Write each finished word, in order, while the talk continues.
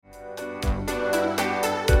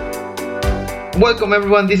Welcome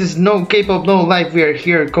everyone, this is No K-Pop No Life. We are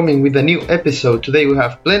here coming with a new episode. Today we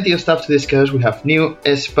have plenty of stuff to discuss. We have new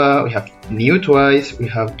aespa, we have new Twice, we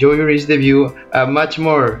have Joyuri's debut, and much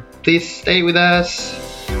more. Please stay with us.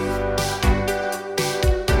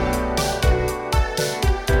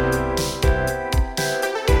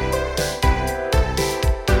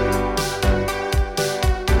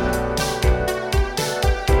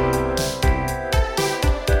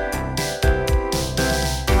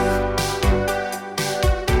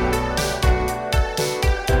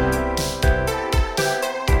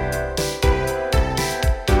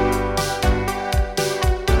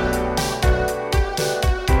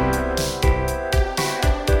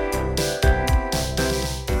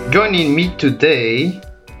 Joining me today,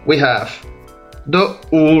 we have the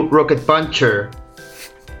Ul Rocket Puncher.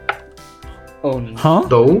 Oh no. Huh?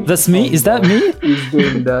 Do? That's me? Is that me? He's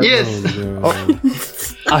doing that. Yes.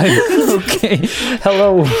 Okay.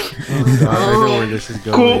 Hello. God, I know where this is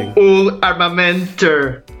going. Cool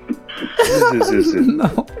Armamenter.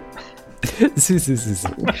 No. This.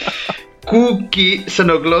 Cookie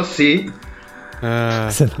Sonoglossy.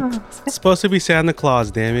 It's supposed to be Santa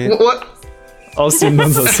Claus, damn it. What? Also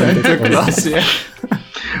known as Santa Claus.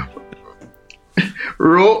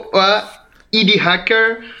 Roa ED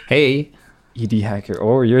Hacker. Hey, ED Hacker.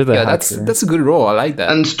 Oh, you're the hacker. that's a good role. I like that.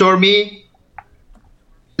 And Stormy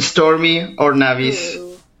or Navis.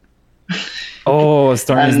 Oh,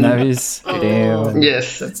 Stormy's And- Navis. Damn.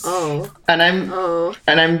 Yes. Oh. And I'm Oh.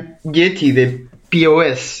 Yeti, the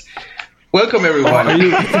POS. Welcome everyone.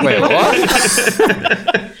 Wait, what?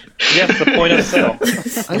 Yes, the point of sale.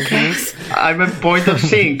 Okay. I'm a point of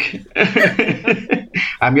sync.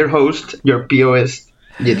 I'm your host, your POS,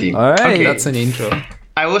 Yeti. All right. Okay. That's an intro.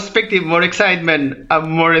 I was expecting more excitement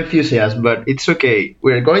and more enthusiasm, but it's okay.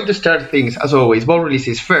 We're going to start things, as always, ball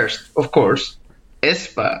releases first, of course.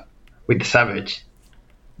 aespa with Savage.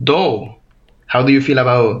 Do, how do you feel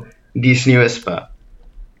about this new aespa?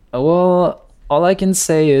 Well, all I can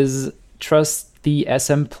say is trust the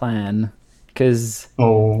SM plan, because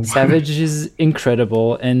Oh, Savage is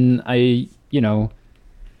incredible, and I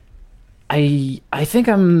think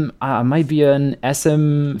I might be an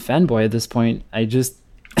SM fanboy at this point. I just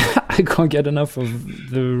I can't get enough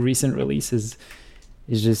of the recent releases.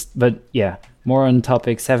 It's just, but yeah, more on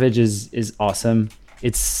topic. Savage is awesome.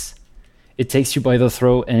 It takes you by the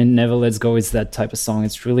throat and it never lets go. It's that type of song.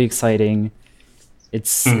 It's really exciting.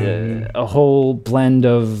 It's a whole blend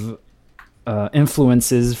of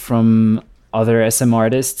influences from other SM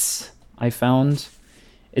artists I found.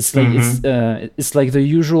 It's like it's like the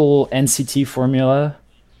usual NCT formula,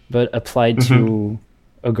 but applied to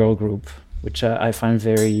a girl group, which I find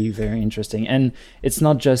very, very interesting. And it's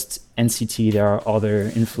not just NCT. There are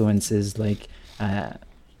other influences like I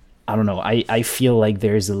don't know. I feel like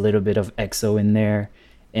there's a little bit of EXO in there,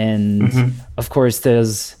 and of course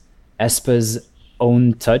there's aespa's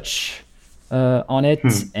own touch on it,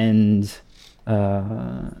 and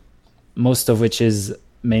most of which is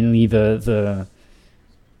mainly the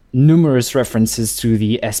numerous references to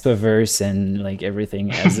the aespa verse and like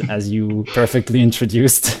everything as you perfectly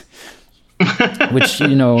introduced, which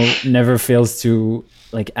never fails to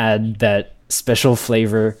like add that special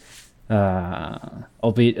flavor,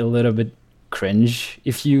 albeit a little bit cringe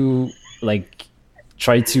if you like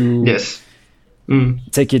try to yes.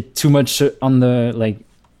 take it too much on the like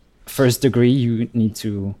first degree. You need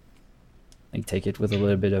to like take it with a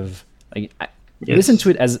little bit of like listen to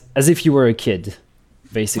it as if you were a kid,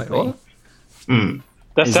 basically. Like,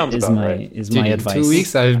 That sounds is about my right. is Dude, my in advice. 2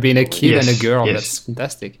 weeks I've been a kid and a Yes, girl. yes. That's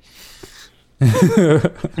fantastic.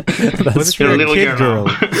 That's You're a little Kid girl.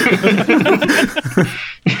 girl.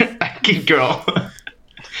 Kid girl.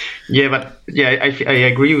 Yeah, but yeah, I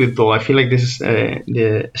agree with Paul. I feel like this is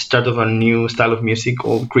the start of a new style of music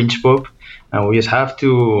called cringe pop, and we just have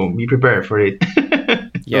to be prepared for it.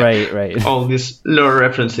 Yeah. right. All these lore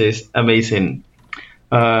references, amazing.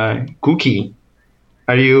 Cookie,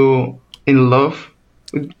 are you in love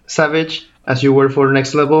with Savage as you were for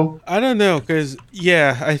Next Level? I don't know, because,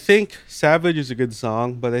 I think Savage is a good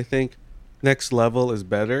song, but I think Next Level is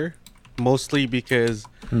better. Mostly because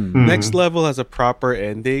Next Level has a proper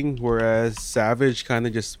ending, whereas Savage kind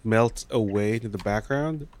of just melts away to the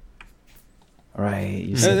background. Right. You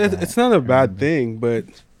And said that. it's not a bad thing, but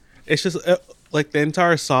it's just like the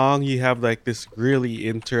entire song. You have like this really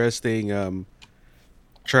interesting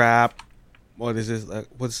trap. What is this? Like,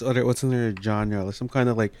 what's another genre? Like some kind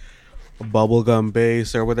of like a bubblegum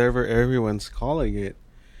bass or whatever everyone's calling it,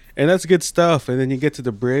 and that's good stuff. And then you get to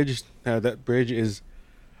the bridge. That bridge is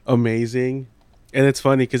amazing, and it's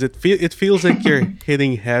funny because it feels like you're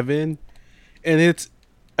hitting heaven, and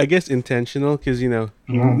I guess intentional because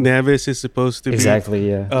Nevis is supposed to Exactly. be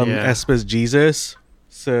Yeah. Yeah. Espa's Jesus,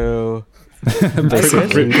 so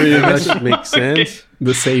Basically. Pretty much that makes sense.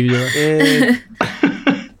 the savior. And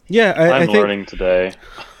yeah, I I'm think learning today.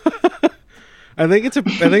 I think it's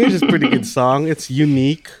just a pretty good song. It's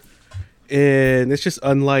unique, and it's just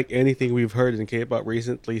unlike anything we've heard in K-pop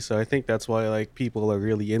recently. So I think that's why like people are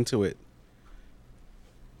really into it.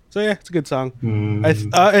 So yeah, it's a good song.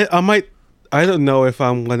 I might. I don't know if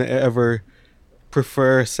I'm gonna ever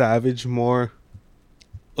prefer Savage more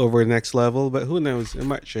over Next Level, but who knows? It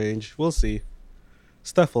might change. We'll see.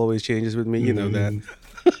 Stuff always changes with me. You know that.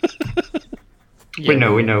 We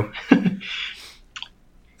know.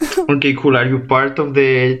 Okay, cool. Are you part of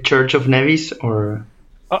the Church of Nevis or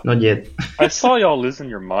not yet? I saw y'all losing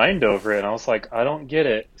your mind over it, and I was like, I don't get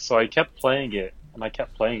it. So I kept playing it, and I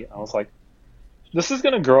kept playing it. I was like, this is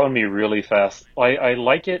going to grow on me really fast. I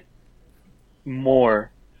like it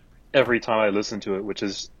more every time I listen to it, which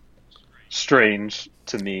is strange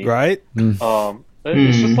to me. Right?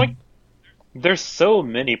 It's just like, there's so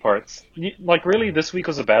many parts. Like, really, this week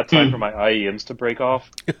was a bad time for my IEMs to break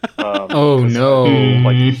off. Oh no!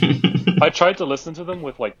 I tried to listen to them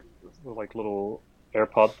with little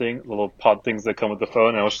little pod things that come with the phone,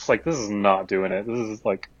 and I was just like, this is not doing it. This is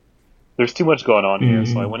like, there's too much going on here.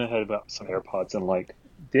 So I went ahead and bought some AirPods and like,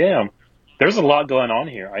 damn, there's a lot going on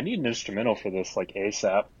here. I need an instrumental for this, like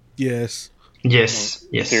ASAP. Yes. Yes.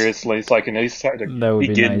 Seriously, so I can at least start to That would be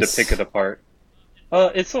begin nice. to pick it apart.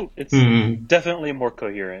 It's definitely more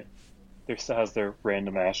coherent. There still has their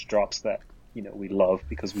random ass drops that we love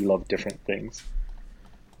because we love different things.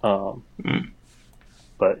 But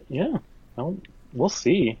yeah, we'll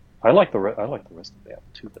see. I like the rest of the album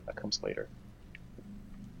too, but that comes later.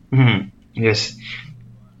 Yes.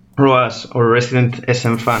 Roas, or resident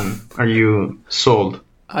SM fan, are you sold?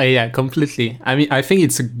 Yeah, completely. I mean, I think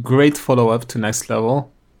it's a great follow-up to Next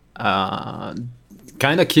Level.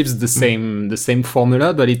 Kind of keeps the same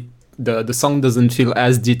formula, but the song doesn't feel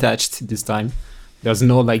as detached this time. There's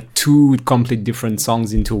no like two complete different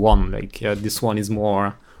songs into one. Like this one is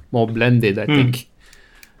more blended, I think.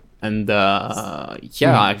 And I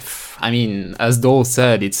mean, as Dole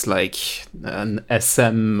said, it's like an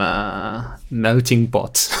SM melting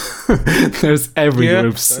pot. There's every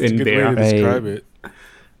groups that's in a good there. way to describe it.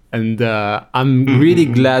 And I'm really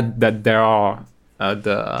glad that there are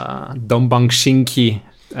the Dongbang Shinki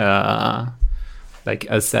like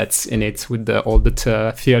assets in it with all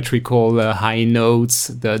the theatrical high notes,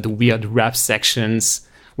 the weird rap sections,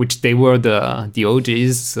 which they were the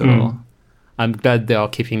OGs. So I'm glad they are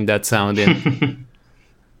keeping that sound in.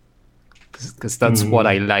 Because that's what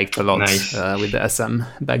I liked a lot with the SM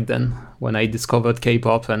back then when I discovered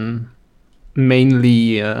K-pop, and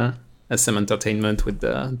mainly SM Entertainment with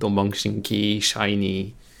the Dongbang Shinki,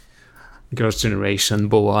 SHINee, Girls' Generation,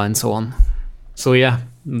 Boa, and so on. So yeah,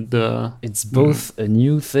 it's both a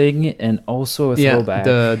new thing and also a throwback.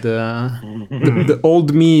 The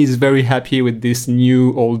old me is very happy with this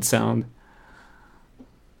new old sound.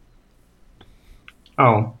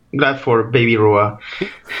 Oh, glad for Baby Roa.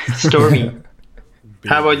 Stormy,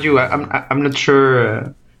 how about you? I'm not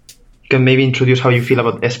sure. Can maybe introduce how you feel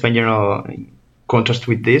about aespa in general, in contrast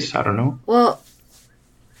with this? I don't know. Well.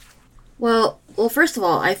 First of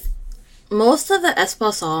all, most of the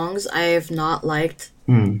aespa songs I've not liked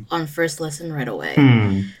on first listen right away.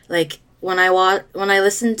 Like when I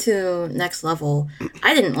listened to Next Level,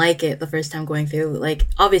 I didn't like it the first time going through. Like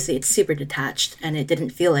obviously it's super detached and it didn't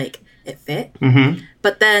feel like it fit.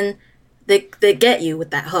 But then they get you with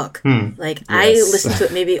that hook. Like yes. I listened to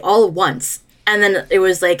it maybe all at once, and then it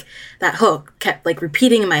was like that hook kept like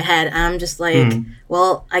repeating in my head, and I'm just like,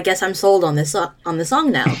 well, I guess I'm sold on this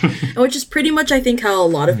song now, and which is pretty much I think how a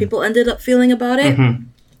lot of people ended up feeling about it.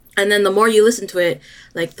 And then the more you listen to it,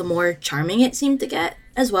 like the more charming it seemed to get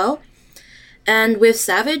as well. And with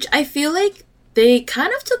Savage, I feel like they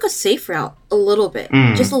kind of took a safe route a little bit,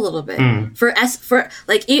 just a little bit. For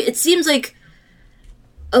like it seems like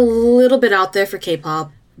a little bit out there for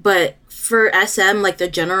K-pop, but for SM, like the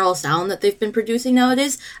general sound that they've been producing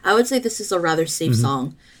nowadays, I would say this is a rather safe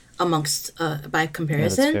song amongst by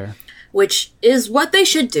comparison, which is what they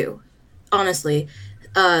should do, honestly.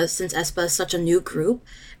 Since aespa is such a new group,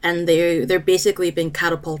 and they're basically been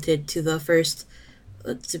catapulted to the first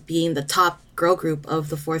to being the top girl group of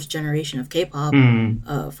the fourth generation of K-pop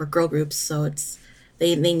for girl groups. So it's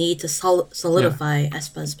they need to solidify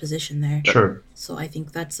aespa's position there. Sure. So I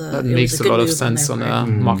think that makes a lot of sense on a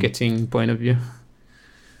marketing point of view.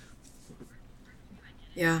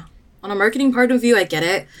 Yeah, on a marketing point of view, I get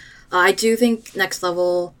it. I do think Next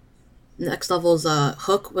Level's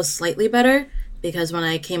hook was slightly better because when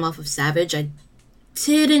I came off of Savage, I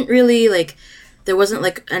didn't really like. There wasn't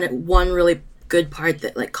like one really good part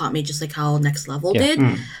that like caught me, just like how Next Level did.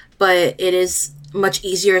 But it is much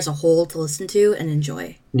easier as a whole to listen to and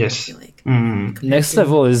enjoy. Yes. I feel like. Next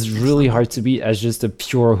Level is really hard to beat as just a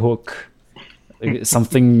pure hook, like,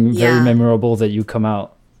 something very memorable that you come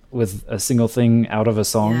out with a single thing out of a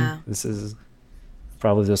song. Yeah. This is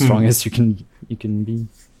probably the strongest you can be.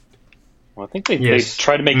 Well, I think they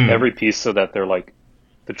try to make every piece so that they're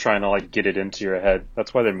trying to like get it into your head.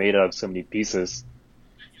 That's why they're made out of so many pieces.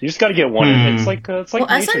 You just got to get one. It's like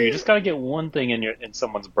nature. You just got to get one thing in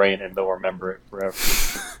someone's brain, and they'll remember it forever.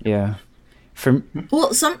 Yeah.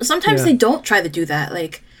 Sometimes they don't try to do that.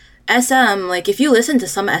 Like SM, like if you listen to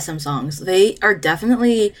some SM songs, they are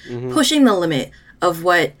definitely pushing the limit of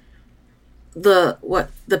what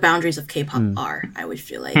the boundaries of K-pop are. I would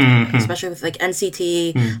feel like, especially with like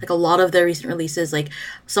NCT, like a lot of their recent releases, like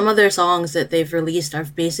some of their songs that they've released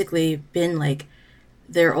have basically been like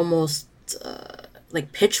they're almost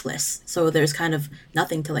like pitchless, so there's kind of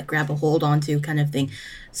nothing to like grab a hold onto, kind of thing.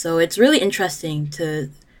 So it's really interesting to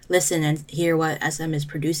listen and hear what SM is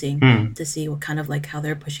producing to see what kind of like how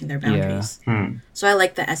they're pushing their boundaries. So I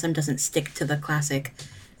like that SM doesn't stick to the classic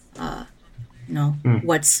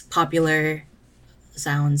what's popular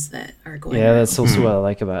sounds that are going around. That's also what I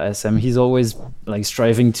like about SM. He's always like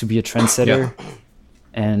striving to be a trendsetter,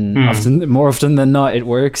 and more often than not it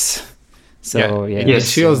works. So it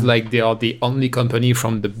feels like they are the only company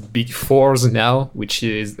from the big fours now which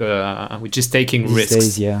is taking these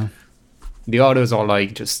risks. Days, the others are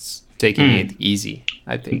like just taking it easy,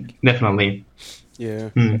 I think. Definitely.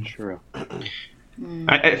 True.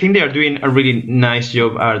 I think they are doing a really nice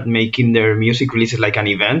job at making their music releases like an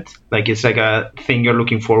event. Like it's like a thing you're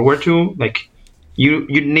looking forward to. Like you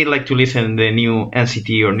need like to listen to the new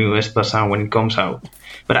NCT or new aespa sound when it comes out.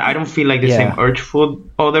 But I don't feel like the same urge for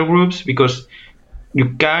other groups because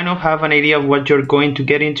you kind of have an idea of what you're going to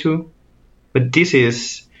get into. But this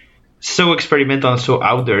is so experimental and so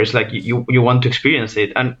out there. It's like you want to experience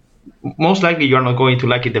it. And most likely you're not going to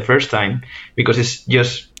like it the first time because it's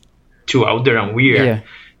just too out there and weird.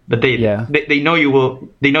 But they know you will.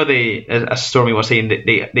 They know as Stormy was saying,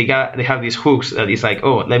 they have these hooks that it's like,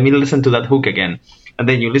 oh, let me listen to that hook again, and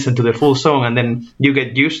then you listen to the full song, and then you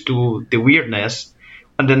get used to the weirdness,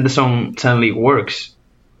 and then the song suddenly works.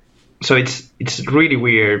 So it's really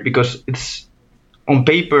weird because it's on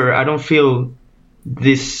paper. I don't feel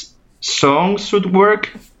this song should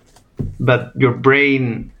work, but your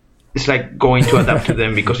brain is like going to adapt to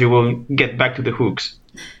them because you will get back to the hooks.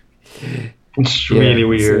 It's really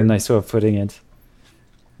weird. It's a nice way of putting it.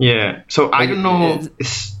 Yeah. So I don't know.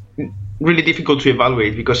 It's really difficult to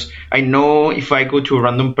evaluate because I know if I go to a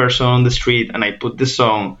random person on the street and I put this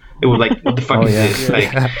song, they would like, what the fuck is this?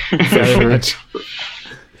 Like,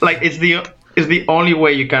 like it's the only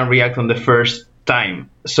way you can react on the first time.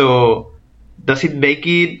 So does it make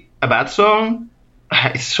it a bad song?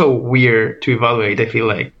 It's so weird to evaluate. I feel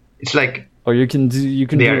like it's like. Or you can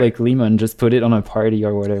do like Lima and just put it on a party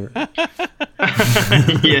or whatever.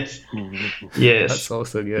 Yes. That's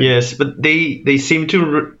also good. Yes, but they seem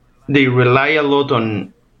to they rely a lot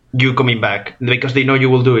on you coming back because they know you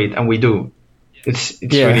will do it, and we do. It's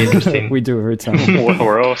really interesting. We do every time.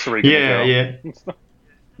 Where else are we gonna go?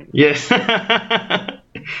 Yes.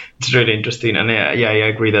 It's really interesting, and I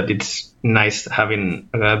agree that it's nice having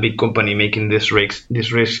a big company making this risk.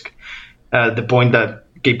 The point that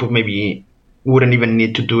K-pop maybe wouldn't even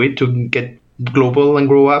need to do it to get global and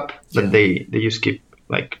grow up, but they just keep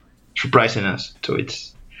like surprising us. So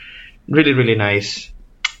it's really, really nice.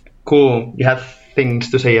 Cool. You have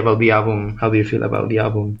things to say about the album. How do you feel about the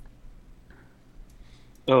album?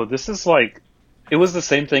 Oh, this is like, it was the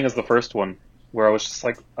same thing as the first one, where I was just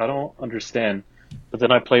like, I don't understand. But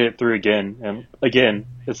then I played it through again, and again,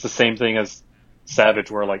 it's the same thing as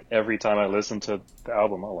Savage, where like every time I listen to the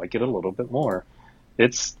album, I like it a little bit more.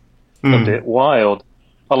 It's a bit wild.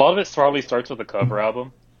 A lot of it probably starts with the cover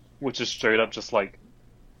album, which is straight up just like,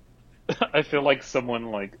 I feel like someone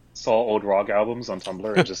like saw old rock albums on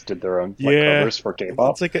Tumblr and just did their own covers for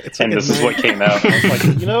K-pop. And this is what came out. And I was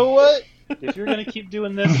like, you know what? If you're gonna keep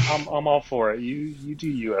doing this, I'm all for it. You do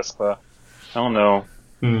you, aespa. I don't know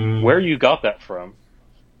where you got that from.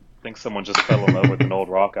 I think someone just fell in love with an old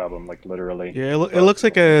rock album, like literally. Yeah, it looks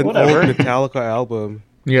like an old Metallica album.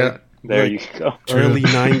 Yeah. There you go. Early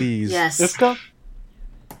 90s. Yes. It's got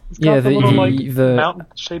the little the mountain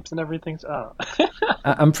shapes and everything. Oh.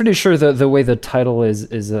 I'm pretty sure the way the title is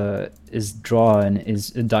drawn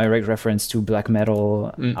is a direct reference to black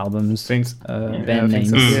metal albums, band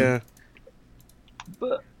names. Yeah.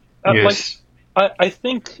 But yes.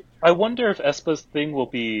 I wonder if Espa's thing will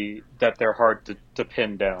be that they're hard to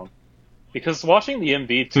pin down. Because watching the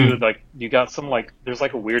MV too, like you got some like there's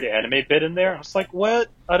like a weird anime bit in there. I was like, what?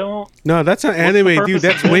 I don't. No, that's not What's the anime, purpose dude. of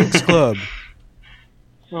That's this? Winx Club.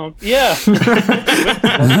 Well, yeah.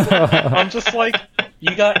 I'm just like,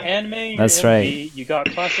 you got anime. In your That's MV, right. You got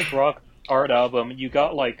classic rock art album. You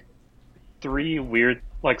got like 3 weird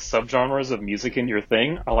like subgenres of music in your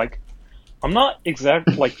thing. I'm not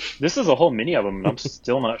exact. Like this is a whole mini album, and I'm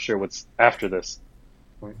still not sure what's after this.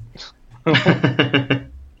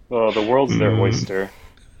 Oh, the world's their oyster.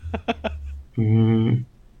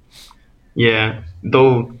 Yeah.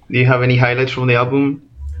 Though, do you have any highlights from the album?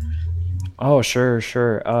 Oh, sure.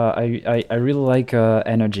 I really like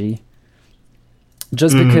Energy.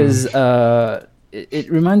 Just because it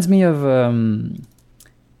reminds me of,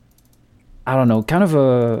 I don't know, kind of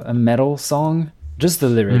a metal song. Just the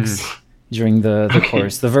lyrics during the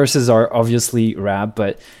chorus. The verses are obviously rap,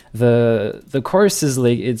 but the chorus is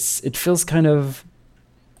like, it feels kind of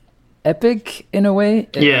epic in a way.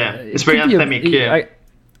 Yeah, it's very could be anthemic,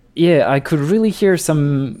 I could really hear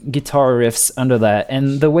some guitar riffs under that,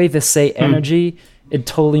 and the way they say energy, it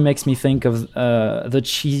totally makes me think of the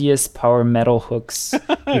cheesiest power metal hooks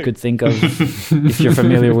you could think of. If you're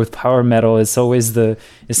familiar with power metal, it's always this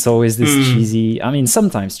cheesy. I mean,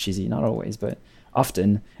 sometimes cheesy, not always, but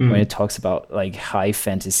often when it talks about like high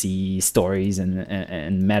fantasy stories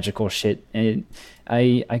and magical shit. And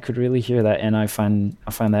I could really hear that, and I find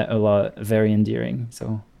that a lot very endearing.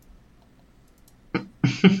 So.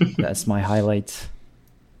 That's my highlight.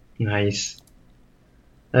 Nice.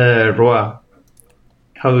 Roa,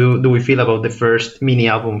 how do we feel about the first mini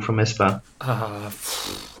album from Espa?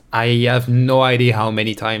 I have no idea how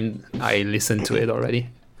many times I listened to it already.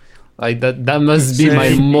 Like that must be my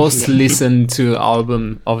most listened to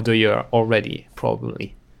album of the year already,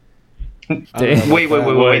 probably. Wait,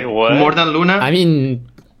 what? More than Luna? I mean,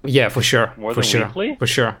 yeah, for sure. More for than sure. weekly? For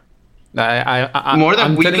sure. I More than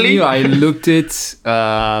I'm telling weekly? you, I looked it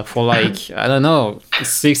for like, I don't know,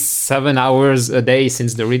 6-7 hours a day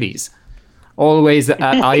since the release. I always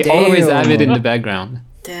have it in the background,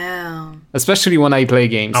 Damn. especially when I play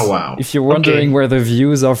games. Oh wow! If you're wondering where the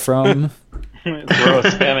views are from, Bro,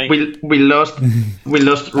 spamming. we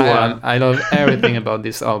lost Roa. I love everything about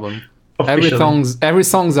this album. Officially. Every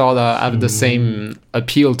songs have the same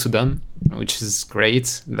appeal to them, which is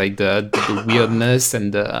great. Like the weirdness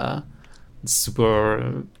and the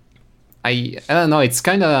super. I don't know.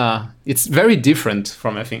 It's very different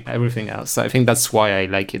from everything else. I think that's why I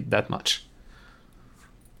like it that much.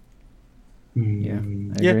 yeah,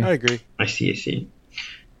 I agree. I see.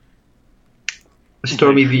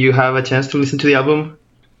 Stormy, do you have a chance to listen to the album?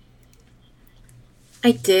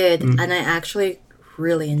 I did, and I actually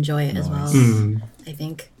really enjoy it as well. I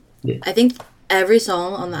think. Yeah. I think every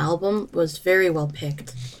song on the album was very well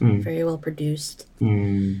picked, very well produced.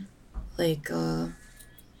 Like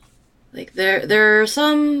there are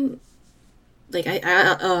some. Like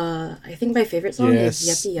I think my favorite song is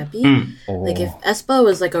Yuppie Yuppie. Like if Espa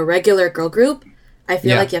was like a regular girl group, I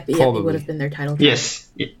feel like Yuppie Yuppie would have been their title track.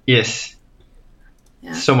 Yes.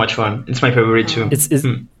 Yeah. So much fun. It's my favorite too. it's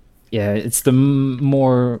it's the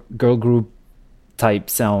more girl group type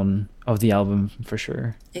sound of the album for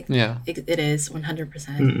sure. It is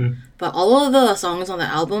 100%. But all of the songs on the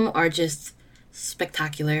album are just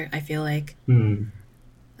spectacular. I feel like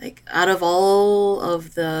like out of all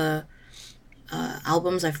of the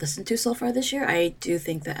albums I've listened to so far this year, I do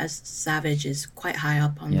think that as Savage is quite high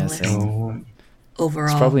up on the list overall.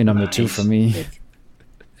 It's probably number 2 for me.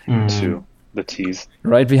 Like, 2. The T's.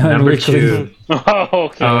 Right behind Number Weekly. 2. Oh,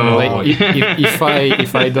 okay. Like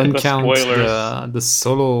if I don't The count spoilers. the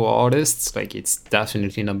solo artists, like it's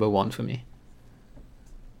definitely number 1 for me.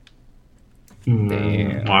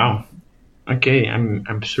 Damn. Wow. Okay,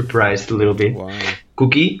 I'm surprised a little bit. Wow.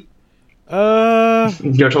 Cookie,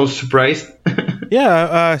 you're also surprised.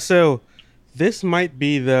 Yeah. So this might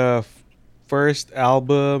be the first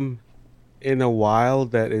album in a while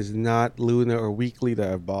that is not Luna or Weekly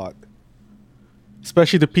that I've bought.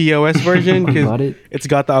 Especially the POS version Bought because it? it's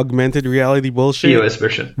got the augmented reality bullshit. POS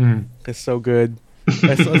version. It's so good.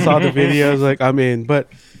 I saw the videos, like I'm in. But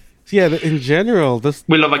yeah, in general, this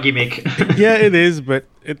We love a gimmick. yeah, it is, but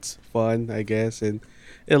it's fun, I guess, and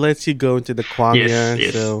it lets you go into the Kwangya,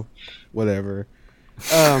 Yes. so whatever.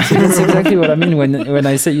 That's exactly what I mean when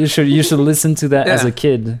I say you should listen to that as Yeah. a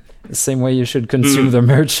kid. The same way you should consume the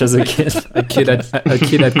merch as a kid. A kid at Don't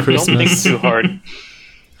think Christmas. too hard.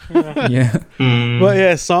 Yeah. But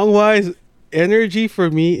yeah, song wise, Energy for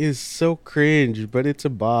me is so cringe, but it's a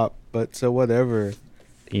bop. But so whatever.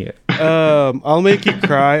 Yeah. I'll Make You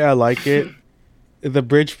Cry. I like it. The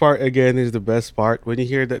bridge part again is the best part. When you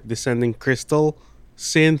hear that descending crystal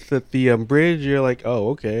synth at the bridge, you're like, oh,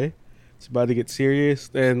 okay, it's about to get serious.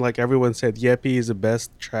 And like everyone said, Yeppy is the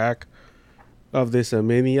best track of this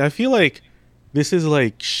mini. I feel like this is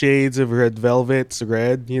like shades of Red Velvet's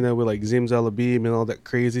Red, you know, with like Zimzalabim and all that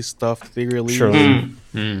crazy stuff that they released. Surely.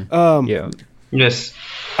 Mm. Yes.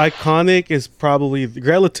 Iconic is probably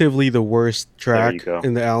relatively the worst track go.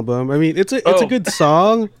 in the album. I mean, it's a good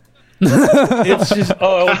song. It's just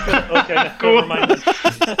Oh, okay. Never mind.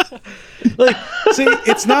 like, see,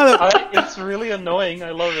 it's not a It's really annoying.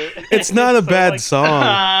 I love it. it's not a so, bad like,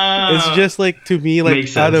 song. It's just like, to me, like,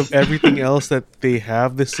 Makes out sense. of everything else that they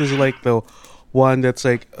have, this is like the one that's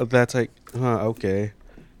like okay.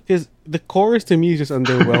 Because the chorus to me is just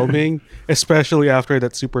underwhelming, especially after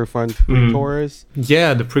that super fun pre-chorus.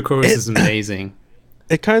 Yeah, the pre-chorus is amazing.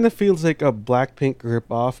 It kind of feels like a Blackpink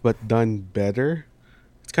ripoff, but done better.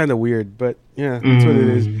 It's kind of weird, but yeah, that's what it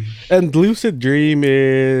is. And Lucid Dream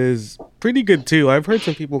is pretty good too. I've heard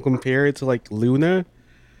some people compare it to like Luna,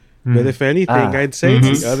 but if anything, I'd say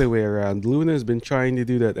it's the other way around. Luna's been trying to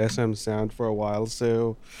do that SM sound for a while,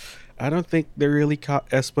 so I don't think they're really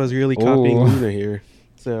aespa's really copying Ooh. Luna here.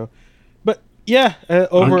 So, but yeah,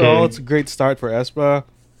 overall, Okay. it's a great start for aespa.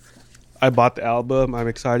 I bought the album. I'm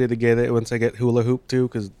excited to get it once I get Hula Hoop too,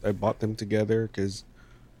 because I bought them together because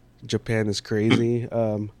Japan is crazy.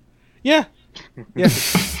 Yeah.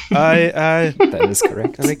 I That is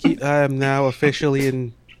correct. I'm now officially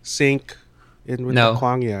in sync with No. the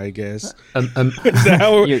Kwangya, I guess. Um, Is that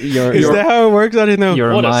how You're that how it works? I don't know.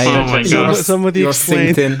 You're What a my. Oh my god. Somebody you're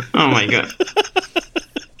explain. synced in. Oh my god.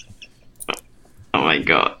 Oh my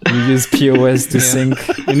god. You use POS to sync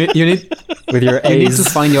You need with your you need A's. to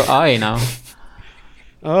find your eye now.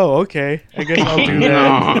 Oh, okay. I guess I'll do that.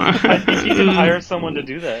 No. I think you can hire someone to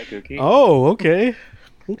do that, Gookie. Oh, okay.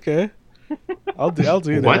 I'll do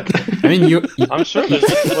that. What? I mean, I'm sure there's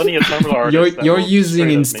plenty of Tumblr artists. that you're will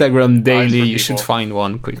using straight up make Instagram eyes daily. for You should people. find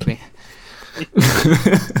one quickly.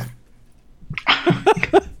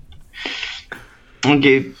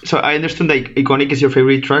 Okay, so I understand that Iconic is your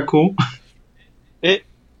favorite track, cool? It.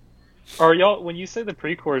 Are y'all when you say the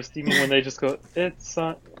pre-chorus? Do you mean when they just go? It's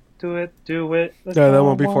do it. Let's No, that go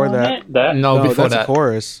one before on that. it." That No, before that's a that,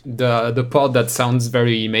 chorus. the part that sounds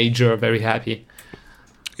very major, very happy.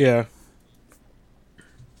 Yeah.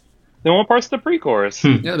 then one part's the pre-chorus.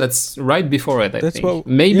 Yeah, that's right before it. I That's think what-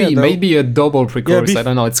 maybe yeah, maybe a double pre-chorus. I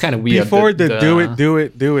don't know. It's kind of weird. Before the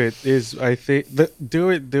do it is, I think the do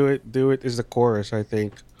it is the chorus, I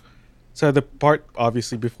think. So the part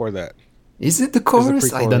obviously before that. Is it the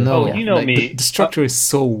chorus? I pre-chorus. don't know. Oh, you know Like, me. The structure is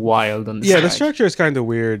so wild on the Yeah, the side. structure is kind of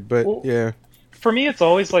weird, but Well, yeah. For me, it's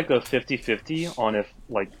always like a 50-50 on if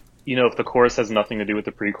if the chorus has nothing to do with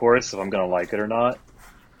the pre-chorus, if I'm gonna like it or not.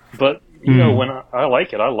 But you know, when I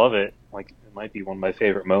like it, I love it. Like it might be one of my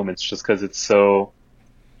favorite moments, just because it's so.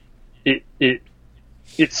 It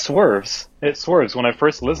swerves. It swerves. When I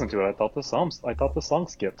first listened to it, I thought the song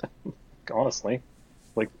skipped. Honestly,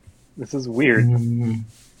 like this is weird.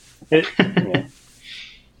 Yeah.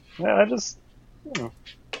 I just. I don't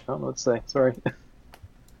know what to say. Sorry.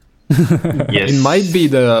 Yes. It might be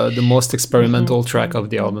the most experimental track of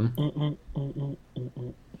the album.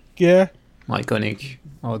 Yeah. Iconic,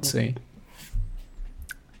 I would say.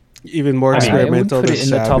 Even more I would experimental put than it in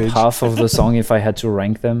the top Savage. half of the song if I had to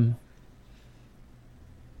rank them.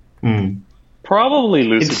 Probably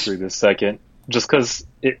Lucid It's- Dream is second, just because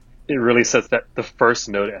it really sets that the first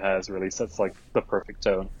note it has really sets like the perfect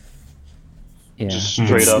tone, Yeah, just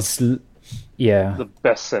straight up yeah. the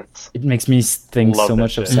best sense. It makes me think Love so that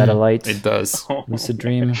much of shit. Satellite, It does. Lucid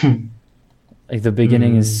Dream. Like the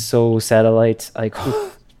beginning is so Satellite. Like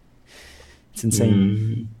it's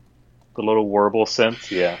insane. The little warble synth,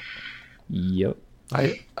 yeah. Yep.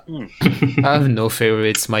 I have no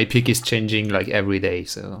favorites. My pick is changing like every day.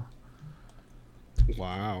 So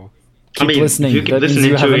Wow. Keep listening. if you keep That means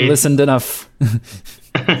listening you to haven't it, listened enough.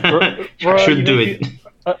 should do it.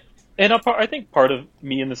 And I think part of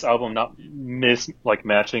me in this album not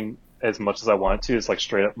matching as much as I wanted to is like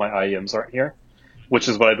straight up my IEMs aren't here, which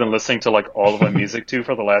is what I've been listening to like all of my music to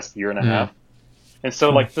for the last year and a half. And so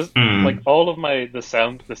like this, like all of the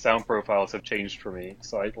sound profiles have changed for me.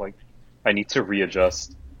 So I need to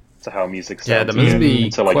readjust to how music sounds. yeah, that must again be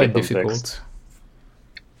until I quite get them difficult. fixed.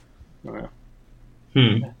 Yeah.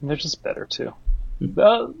 And they're just better too.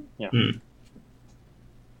 Yeah.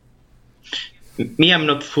 Me, I'm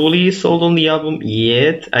not fully sold on the album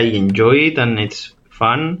yet. I enjoy it and it's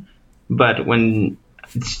fun, but when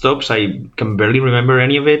it stops, I can barely remember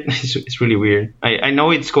any of it. It's really weird. I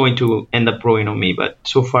know it's going to end up growing on me, but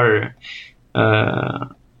so far,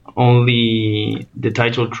 only the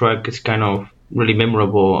title track is kind of really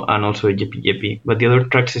memorable, and also Yippee Yippee. But the other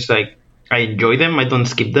tracks is like, I enjoy them, I don't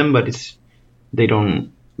skip them, but they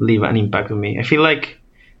don't leave an impact on me. I feel like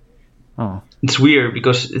it's weird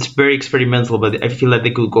because it's very experimental, but I feel like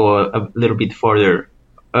they could go a little bit further,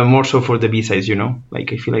 more so for the B-sides, you know?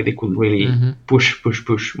 Like, I feel like they could really push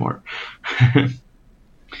more.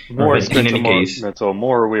 More in any case. experimental,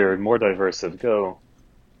 more weird, more diverse. Go.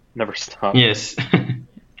 Never stop. Yes.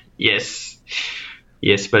 Yes,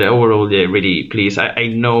 but overall, yeah, really pleased. I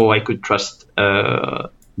know I could trust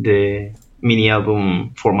the mini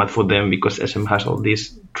album format for them because SM has all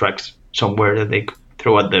these tracks somewhere that they could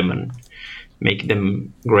throw at them and make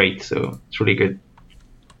them great. So it's really good.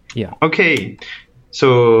 Yeah. Okay,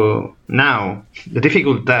 so now the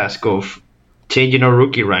difficult task of changing our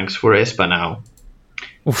rookie ranks for aespa now.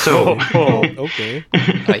 So, Okay.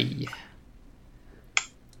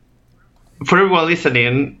 for everyone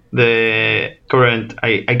listening, the current,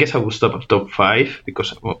 I guess I will stop at top 5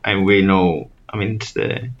 because we know, it's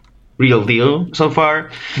the real deal so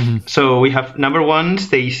far. So we have number 1,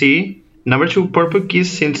 Stacy. Number 2, Purple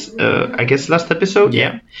Kiss since, I guess, last episode.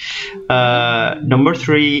 Yeah. Number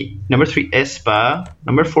 3, aespa.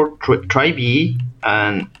 Number 4, Tribe.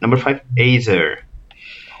 And number 5, Azer.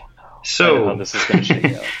 So, I know how this is going to shake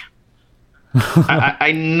out.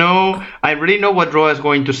 I know, I really know what Roa is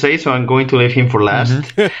going to say, so I'm going to leave him for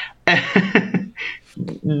last.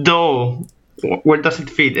 Though, where does it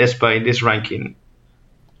fit, aespa, in this ranking?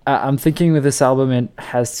 I'm thinking with this album, it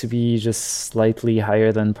has to be just slightly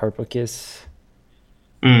higher than Purple Kiss.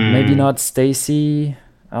 Maybe not Stacy,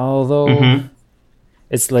 although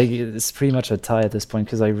it's pretty much a tie at this point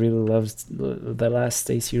because I really loved the last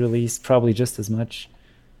Stacy release, probably just as much.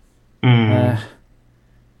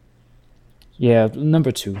 Yeah,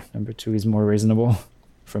 number two. Number 2 is more reasonable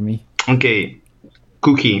for me. Okay,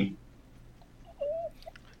 Cookie.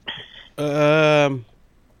 I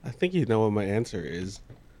think you know what my answer is.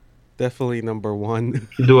 Definitely number 1.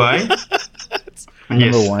 Do I?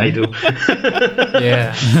 Yes, 1. I do.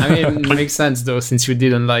 Yeah, it makes sense though, since you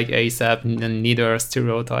didn't like ASAP and neither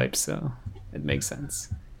Stereotype, so it makes sense.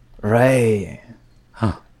 Right.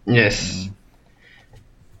 Yes.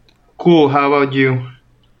 Cool. How about you?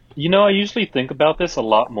 I usually think about this a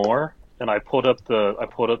lot more, and I pulled up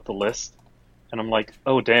the list, and I'm like,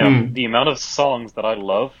 oh damn, the amount of songs that I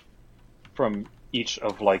love from each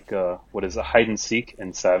of Hide and Seek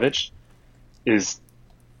and Savage is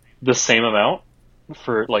the same amount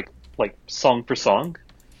for like song for song,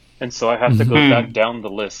 and so I have to go back down the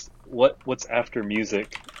list. What's after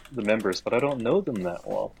music, the members, but I don't know them that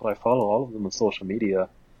well, but I follow all of them on social media.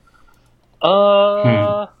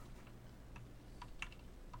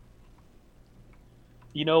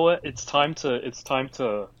 You know what? It's time to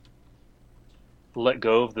let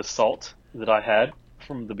go of the salt that I had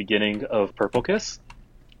from the beginning of Purple Kiss,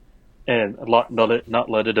 and not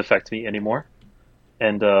let it affect me anymore.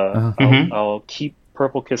 And I'll keep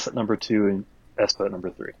Purple Kiss at number 2 and aespa at number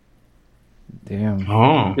 3. Damn.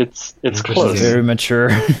 Oh, it's close. Very mature.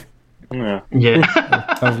 Yeah.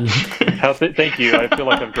 Thank you. I feel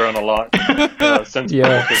like I've grown a lot since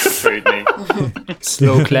Purple Kiss betrayed me.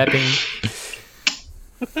 Slow clapping.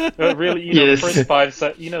 Really, Yes. the first 5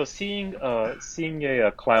 seeing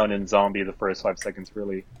a clown in Zombie the first 5 seconds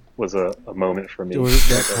really was a moment for me. Was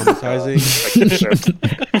that traumatizing?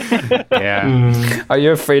 Yeah. Are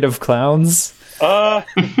you afraid of clowns? Hey,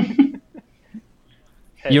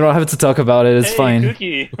 You don't have to talk about it. It's hey, fine.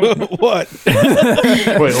 Cookie. What?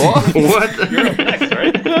 Wait, what? You're up next,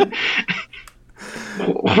 right?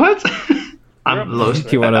 What? I'm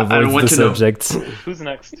lost. You want to I don't avoid want the to know. subject. Who's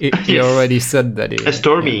next? He already said that.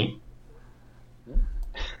 Stormy.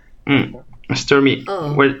 Stormy.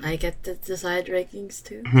 Oh, Well, I get to decide rankings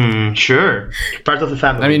too. sure. Part of the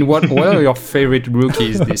family. What are your favorite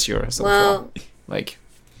rookies this year so far? Well, Like,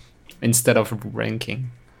 instead of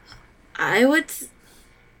ranking. I would.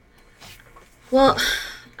 From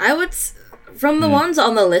the ones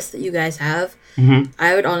on the list that you guys have,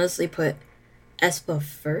 I would honestly put aespa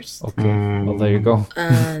first. Okay. Well, there you go.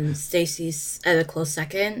 Stacy's at a close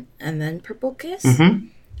second, and then Purple Kiss.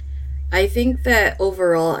 I think that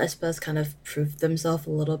overall, aespa's kind of proved themselves a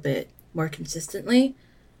little bit more consistently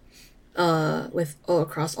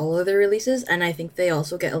across all of their releases, and I think they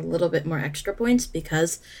also get a little bit more extra points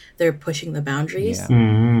because they're pushing the boundaries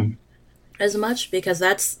as much, because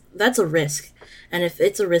that's a risk, and if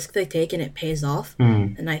it's a risk they take and it pays off,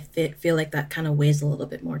 and I feel like that kind of weighs a little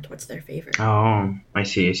bit more towards their favor. Oh, I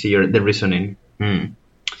see the reasoning.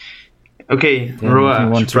 Okay, Then Roa, you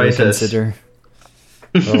want to surprise us. reconsider.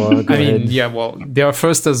 Go I mean, ahead. yeah, well, they are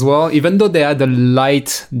first as well, even though they had a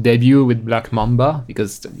light debut with Black Mamba,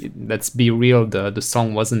 because let's be real, the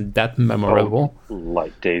song wasn't that memorable.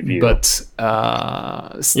 Light debut. But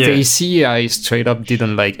Stacy, I straight up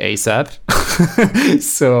didn't like ASAP.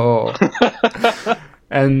 So,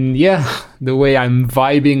 and yeah, the way I'm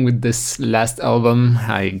vibing with this last album,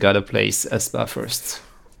 I gotta place aespa first.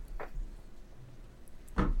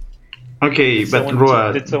 Okay, but someone-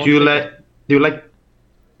 Roa, did do someone you take- like?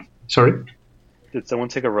 Sorry. Did someone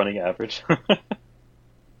take a running average?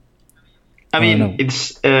 I mean, no.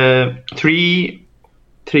 it's three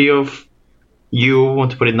of you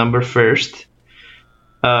want to put it number first.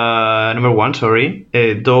 Number one, sorry.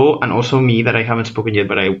 Though, and also me that I haven't spoken yet,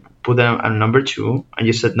 but I put them at number 2, and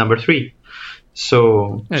you said number 3.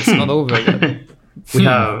 So It's not over yet. we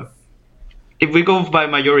have. If we go by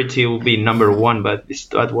majority, it will be number 1. But is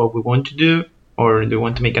that what we want to do, or do we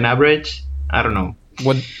want to make an average? I don't know.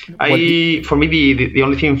 What For me, the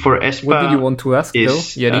only thing for aespa. what did you want to ask,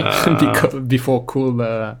 is, though, Yeti? Before Cool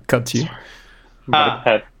cut you.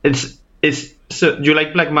 It's so. Do you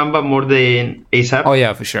like Black Mamba more than ASAP? Oh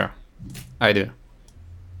yeah, for sure, I do.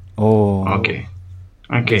 Oh, Okay.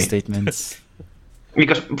 Good statements.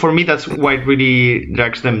 Because for me, that's why it really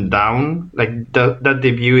drags them down. Like that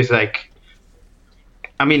debut is like.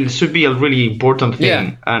 I mean, it should be a really important thing,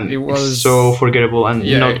 Yeah, and it was- it's so forgettable and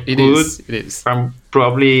Yeah, not it good. is. It is. And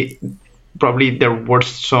probably their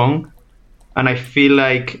worst song, and I feel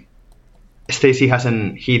like Stacy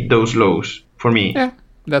hasn't hit those lows for me. Yeah,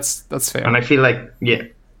 that's fair. And I feel like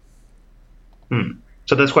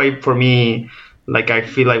so that's why for me, like I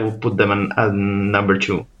feel I will put them at number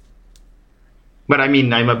 2. But I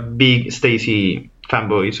mean, I'm a big Stacy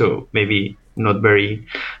fanboy, so maybe not very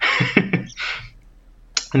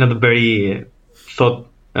not a very thought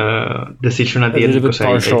decision at the A end, little bit because I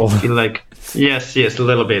partial. feel like yes, a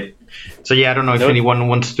little bit. So yeah, I don't know if Note- anyone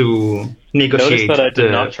wants to Notice negotiate that I did the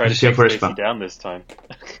not try to position take for Stacy aespa. down this time.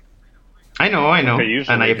 I know, I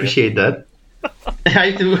usually and I do. appreciate that.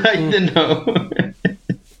 I do know.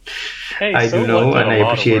 Hey, I so do know, What did and a I lot of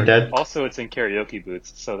appreciate work. that. Also, it's in karaoke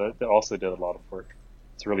booths, so that also did a lot of work.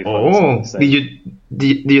 It's really fun. song Oh, to sing.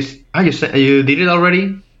 you did it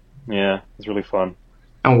already? Yeah, it's really fun.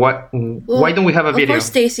 And why don't we have a Of video? course,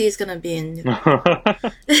 Stacy is gonna be in.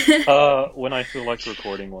 When I feel like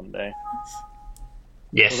recording one day.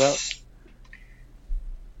 Yes.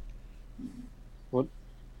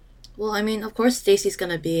 Well, I mean, of course, Stacy's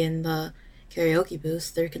gonna be in the karaoke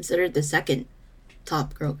booth. They're considered the second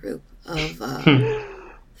top girl group of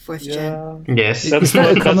fourth gen. Yes. Is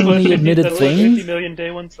that a commonly admitted that's thing? What 50 million day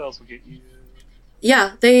one sales will get you.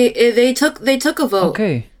 Yeah, they took a vote.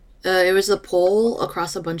 Okay. It was a poll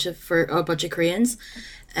across a bunch of Koreans,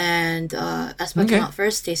 and aespa Okay. came out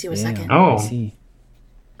first. Stacy was second. Oh. I see.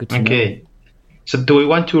 Good to know. Okay. So do we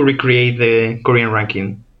want to recreate the Korean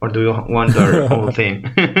ranking, or do we want our own thing?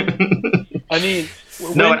 I mean,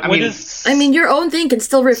 No, when, I when mean- does, I mean, your own thing can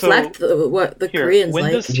still reflect what the here, Koreans when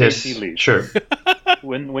like. does Yes, Stacy leave? sure.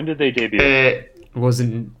 When did they debut? It was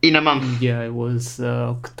in In a month. yeah, it was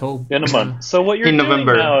October. In a month. So what you're In doing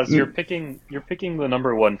November. now is you're picking the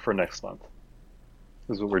number 1 for next month.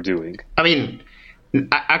 Is what we're doing. I mean,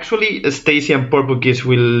 actually, Stacy and Purple Kiss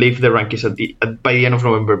will leave the rankings by the end of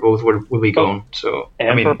November. Both will be gone. So And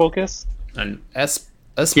I mean, Purple Kiss? And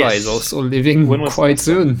aespa Yes. is also leaving When was quite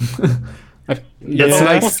soon. It's Yeah.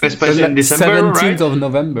 like aespa is in December, 17th right? of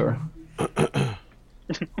November.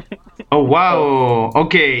 Oh wow!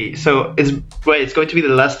 Okay, so it's going to be the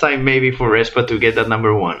last time maybe for aespa to get that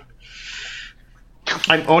number 1.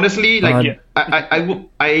 I'm honestly like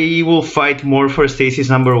I will fight more for Stacy's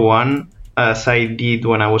number 1 as I did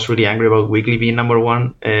when I was really angry about Weekly being number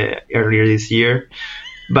 1 earlier this year.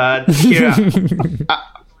 But here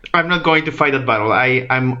I'm not going to fight that battle.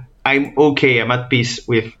 I'm okay. I'm at peace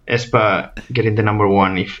with aespa getting the number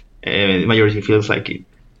 1 if the majority feels like it.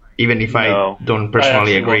 Even if No. I don't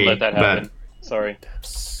personally I actually agree, won't let that happen. but Sorry.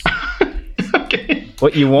 okay.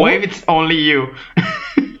 What you What want? if it's only you?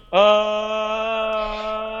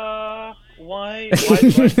 Why do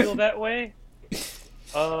I feel that way?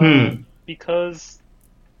 Because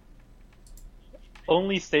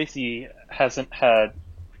only Stacy hasn't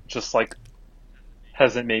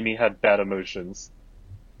made me have bad emotions.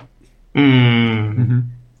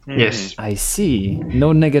 Yes. I see.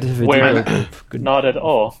 No negativity. Where- Good. Not at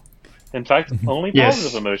all. In fact, only Yes.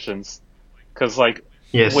 positive emotions. Because, like,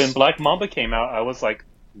 Yes. when Black Mamba came out, I was like,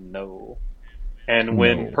 no. And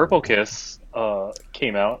when Purple Kiss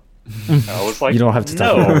came out, I was like, You don't have to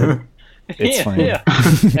talk no. about it. It's Yeah, fine. yeah.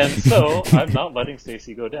 And so I'm not letting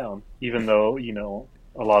Stacy go down, even though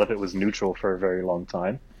a lot of it was neutral for a very long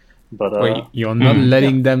time. But Wait, you're not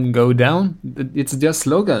letting them go down? It's their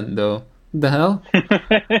slogan, though. The hell?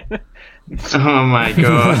 Oh my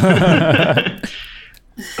god.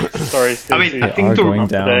 sorry, Stacey. I mean, I They think are to going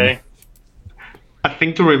down. today. I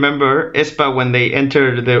think to remember, Espa, when they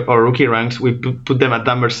entered our rookie ranks, we put them at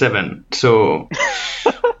number 7. So,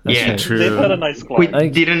 yeah, right. True. They've had a nice we climb.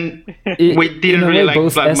 Like, didn't I- we in didn't a way, really like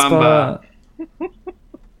both Black Mamba.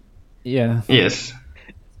 Yeah, Yes,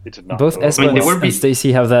 It did not both go over Espa I mean, they well. were and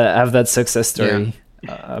Stacy have that success story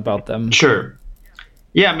about them. sure.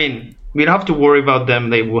 Yeah, I mean, we don't have to worry about them.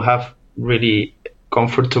 They will have really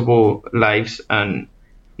comfortable lives and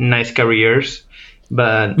nice careers.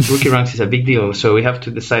 But rookie ranks is a big deal, so we have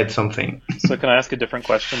to decide something. So can I ask a different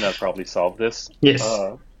question that probably solved this? Yes.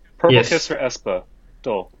 Purple Yes. Kiss or Espa?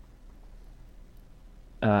 Dole.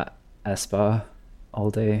 Espa, all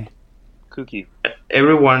day. Cookie.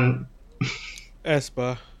 Everyone,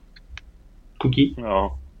 Espa. Oh, Cookie. I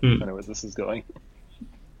know where this is going.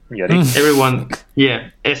 Yeti. Everyone, yeah,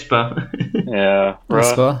 Espa. Yeah. Bruh.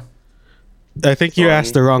 Espa? I think you Sorry.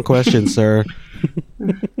 asked the wrong question, sir.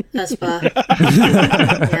 Espa.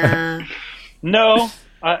 Yeah. No,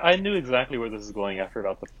 I knew exactly where this is going after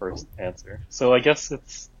about the first answer. So I guess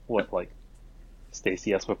it's what, like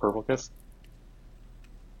Stacy Espa Purple Kiss?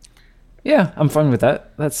 Yeah, I'm fine with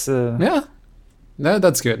that. That's Yeah. No,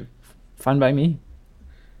 that's good. fine by me.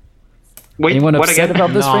 Wait, Anyone what upset again?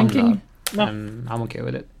 about this No, I'm ranking? No. I'm okay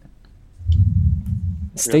with it.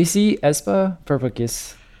 Stacy, Espa, Purple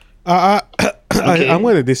Kiss. Okay. I'm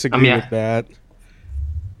going to disagree yeah. with that.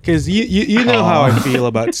 Because you know how I feel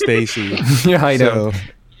about Stacy. Yeah, I know.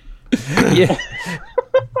 So, Yeah.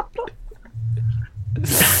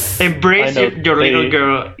 Embrace I know, your little they-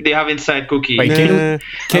 girl. They have inside Cookie. Wait, nah,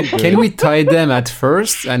 can we tie them at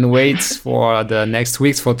first and wait for the next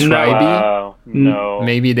weeks for Tribe? Wow. No.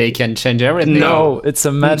 Maybe they can change everything. No, it's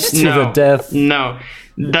a match to no, the death. No,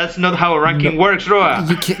 that's not how a ranking works, Roa.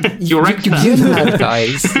 You can You ranked you that. get that,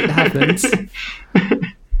 guys. It happens.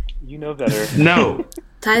 You know better. No.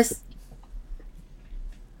 Ties.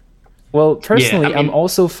 Well, personally, I I'm mean-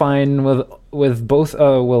 also fine with both.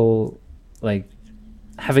 Well, like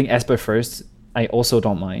having Espa first. I also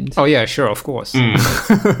don't mind. Oh yeah, sure, of course.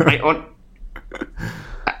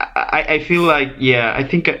 I feel like, yeah, I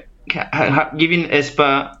think giving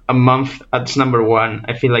Espa a month at number 1,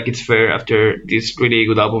 I feel like it's fair after this really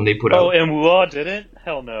good album they put Oh, out. and Wuo didn't?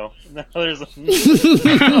 Hell no. No, there's a...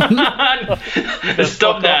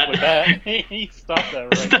 Stop that. Stop that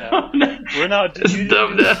right now. We're not... You didn't Stop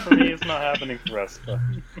do this that. for me, it's not happening for Espa.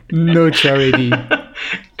 No charity.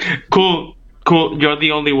 Cool. You're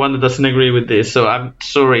the only one that doesn't agree with this, so I'm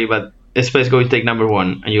sorry, but Espa is going to take number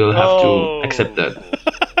 1, and you'll have to accept that.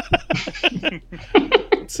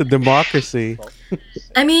 it's a democracy.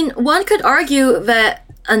 I mean, one could argue that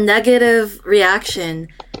a negative reaction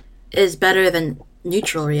is better than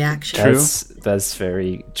neutral reaction That's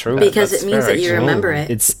very true. because That's it means fair, that you actually. remember it.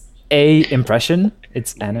 It's a impression.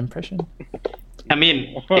 It's an impression. I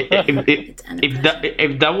mean,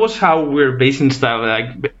 if that was how we're basing stuff,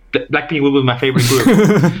 like Blackpink will be my favorite group.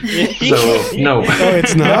 So no, Oh,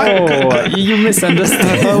 it's not? Oh, you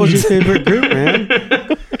misunderstand. That was your favorite group, man.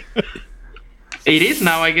 it is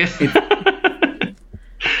now, I guess.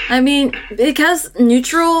 I mean, because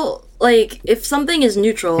neutral, like, if something is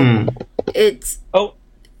neutral, it's Oh,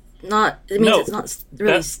 not, it means No, it's not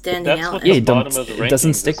really that's- standing that's out. what Yeah, the it, don't, bottom of the it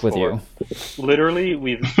doesn't rankings stick is with for. you.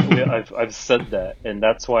 literally, I've said that, and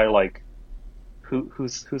that's why, like,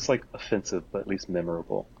 who's like offensive but at least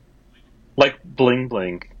memorable, like Bling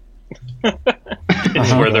Bling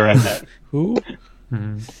is where they're at. Who?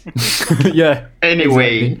 Yeah.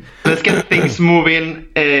 Anyway, let's get things moving.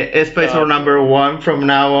 Espa is our number 1 from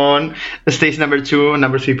now on. Stage number 2,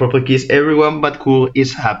 number 3, Purple Kiss. Everyone but Cool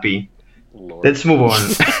is happy. Lord. Let's move on.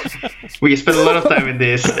 We spent a lot of time in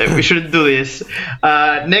this. We shouldn't do this.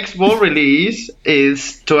 Next ball release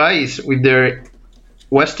is Twice with their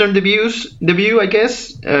Western debut, I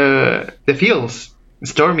guess. The Feels.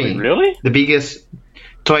 Stormy. Really? The biggest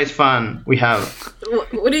Twice fan we have.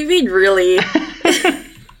 What do you mean, really?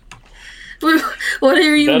 What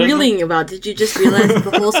are you That isn't- reeling about? Did you just realize that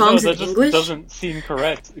the whole No, song's that in just English? doesn't seem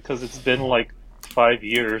correct because it's been like 5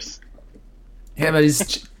 years. Yeah, but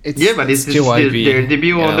it's Yeah, but it's JYP, their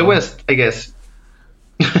debut you on the know. West, I guess.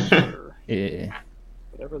 Yeah.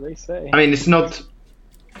 Whatever they say. I mean, it's not.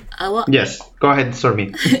 Well, Yes, go ahead,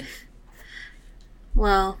 Stormy.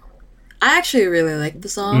 well, I actually really like the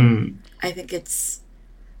song. I think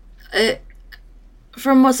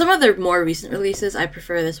from some of their more recent releases, I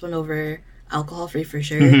prefer this one over alcohol-free for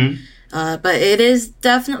sure. But it is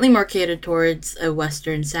definitely more catered towards a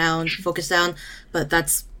Western sound, focus sound, but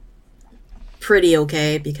that's pretty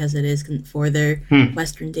okay because it is for their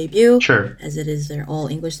Western debut, Sure. as it is their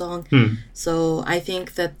all-English song. So I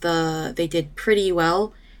think that they did pretty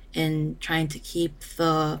well in trying to keep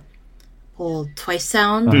the whole Twice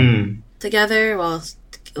sound together whilst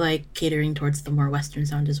like catering towards the more Western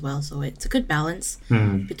sound as well. So it's a good balance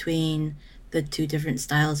between the two different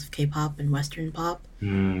styles of K-pop and Western pop.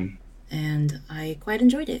 And I quite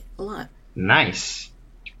enjoyed it a lot. Nice.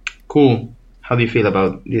 Cool. How do you feel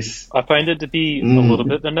about this? I find it to be a little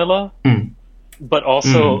bit vanilla, but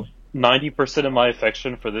also 90% of my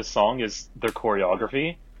affection for this song is their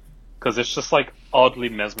choreography, because it's just like oddly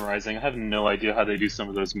mesmerizing. I have no idea how they do some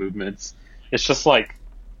of those movements. It's just like,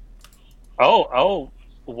 I'll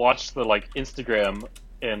watch the like Instagram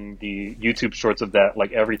and the YouTube shorts of that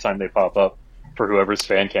like every time they pop up for whoever's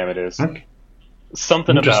fan cam it is. Okay.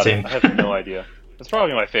 Something about it, Interesting. I have no idea. It's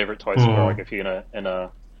probably my favorite Twice choreography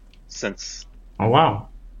since Oh, wow.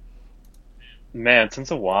 since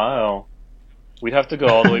a while. We'd have to go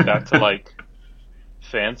all the way back to like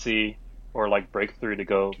Fancy or like Breakthrough to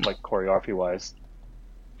go like choreography wise.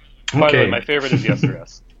 By the way, my favorite is Yes or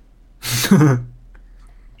Yes.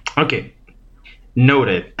 Okay.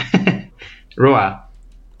 Noted. Roa,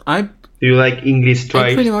 I do you like English I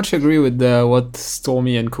Twice? pretty much agree with what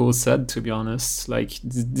Stormy and Cool said, to be honest. Like,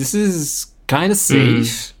 this is kind of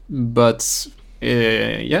safe, but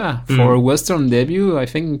for a Western debut, I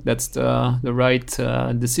think that's the right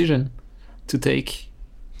decision to take.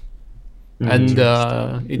 And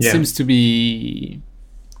it seems to be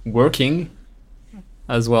working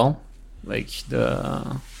as well. Like,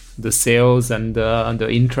 the sales and the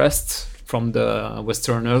interest from the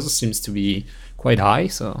Westerners seems to be quite high,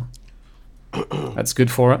 so that's good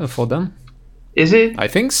for them. Is it? I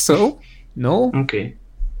think so. No? Okay.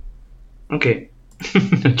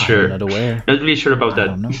 Not sure. I'm not aware. Not really sure about I that.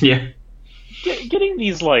 don't know. Yeah. Getting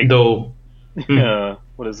these like Though,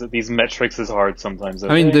 what is it? These metrics is hard sometimes.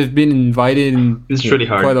 I mean, they've been invited in it's really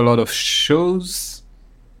hard. quite a lot of shows.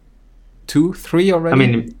 2, 3 already? I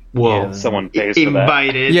mean, well, Yeah. someone pays for that.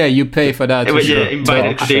 invited. yeah, you pay for that. for Yeah, sure. invited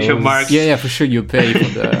Talk quotation shows. marks. Yeah, for sure you pay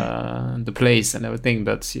for the place and everything,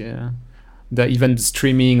 but even the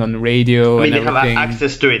streaming on radio I mean, and they have everything.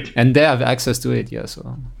 access to it. And they have access to it, yeah,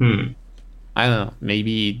 so I don't know,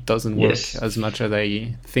 maybe it doesn't work Yes. as much as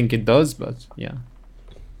I think it does, but yeah.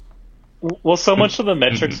 Well, so much of the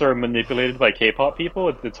metrics are manipulated by K-pop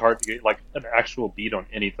people. It's hard to get like an actual beat on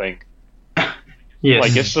anything. Yes.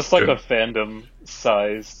 Like it's just like true. a fandom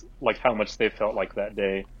size, like how much they felt like that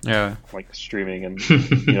day, Yeah. like streaming and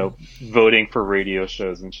voting for radio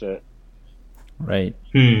shows and shit. Right.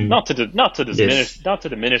 Not to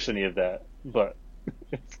diminish any of that, but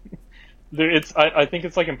I think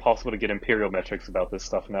it's like impossible to get imperial metrics about this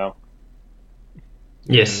stuff now.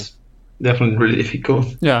 Yes. Definitely really difficult.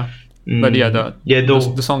 Yeah. But yeah,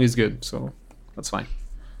 the song is good, so that's fine.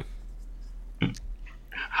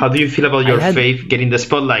 How do you feel about your had- faith getting the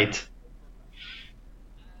spotlight?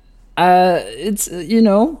 It's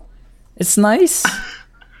it's nice,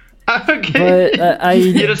 Okay. but I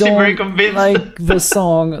You don't seem very don't convinced. like the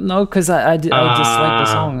song. No, because I dislike the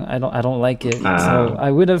song. I don't like it. So I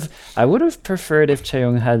would have preferred if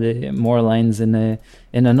Chaeyoung had more lines in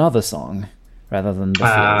another song rather than the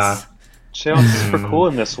feels. Cheon's super cool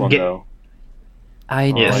in this one Get- though. I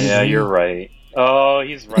Yes. Oh, don't yeah, agree. you're right. Oh,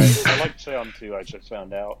 he's right. I like Cheon too. I just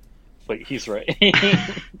found out, but he's right.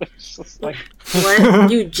 It's just like, What?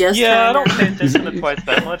 You just yeah, I found don't out? pay attention to Twice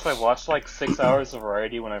that much. I watched like 6 hours of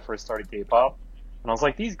Variety when I first started K-pop, and I was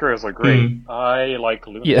like, these girls are great. I like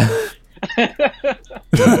Luna. Yeah.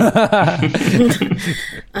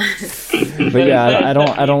 But yeah, I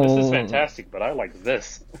don't. This is fantastic, but I like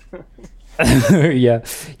this. Yeah,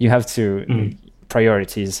 you have to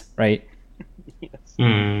priorities, right?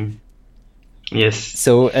 Yes.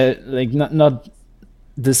 So like not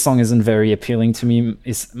this song isn't very appealing to me.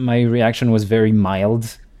 My reaction was very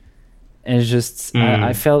mild, and it's just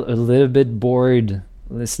I felt a little bit bored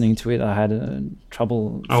listening to it. I had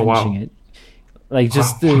trouble Oh, wow. finishing it. Like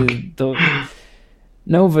just the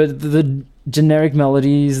no, but the generic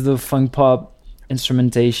melodies, the funk pop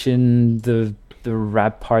instrumentation, the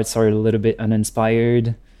rap parts are a little bit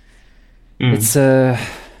uninspired. It's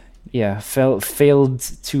failed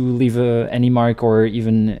to leave any mark or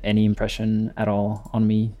even any impression at all on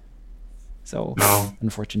me. So No.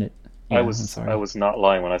 unfortunate. I Yeah, I'm was sorry. I was not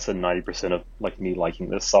lying when I said 90% of like me liking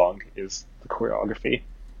this song is the choreography.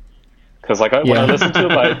 Because like when I listen to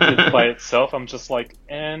it by itself, I'm just like,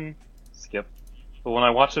 and skip. But when I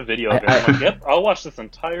watch a video of it, I'm like, yep, I'll watch this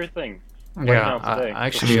entire thing. Yeah, now today. I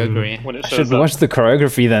actually agree. When it I shows should up. watch the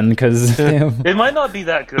choreography then, because It might not be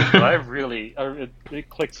that good, but it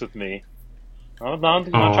clicks with me. I'm not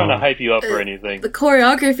trying to hype you up or anything. The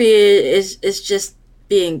choreography is just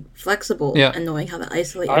being flexible Yeah. and knowing how to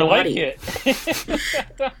isolate I your like body. it.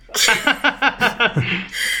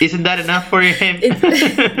 Isn't that enough for him?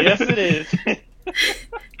 Yes, it is.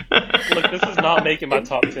 Look, this is not making my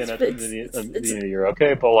top 10 at the end of the year,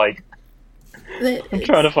 okay? But like, I'm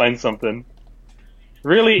trying to find something.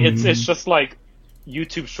 Really, it's just like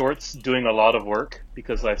YouTube Shorts doing a lot of work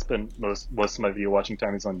because I spend most of my video watching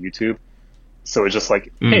time is on YouTube. So it's just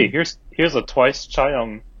like, hey, here's a Twice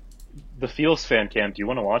Chaeyoung, the Feels fan cam. Do you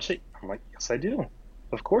want to watch it? I'm like, yes, I do.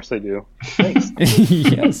 Of course I do. Thanks.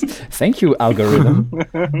 yes, thank you, algorithm.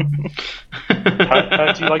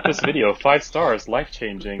 How do you like this video? 5 stars, life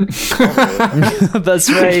changing.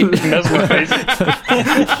 That's right. Mesmerizing.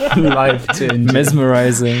 Life changing.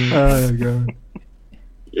 Mesmerizing. Oh god,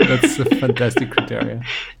 that's a fantastic criteria.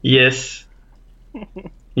 Yes.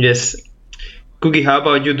 Yes. Cookie, how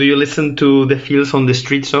about you? Do you listen to the Feels on the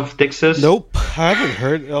Streets of Texas? Nope, I haven't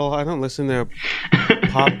heard. Oh, I don't listen to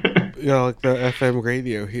pop, like the FM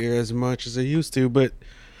radio here as much as I used to, but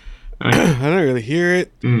I don't really hear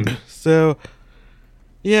it. So,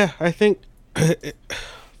 yeah, I think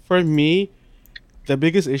for me, the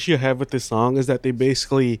biggest issue I have with this song is that they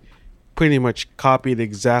basically pretty much copied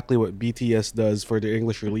exactly what BTS does for their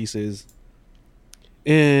English releases,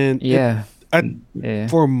 and Yeah. yeah.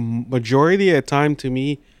 For majority of the time, to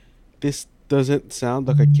me, this doesn't sound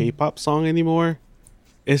like a K-pop song anymore.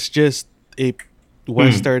 It's just a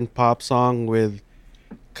Western pop song with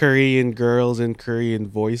Korean girls and Korean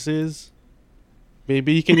voices.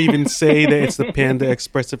 Maybe you can even say that it's the Panda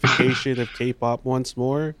expressification of K-pop once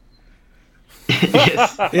more.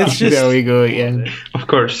 Yes. It's just, There we go again. Of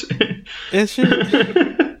course. it's just,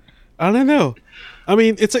 I don't know. I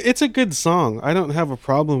mean, it's a good song. I don't have a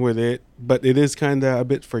problem with it, but it is kind of a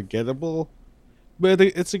bit forgettable. But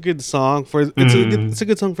it's a good song it's a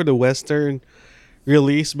good song for the Western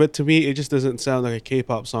release. But to me, it just doesn't sound like a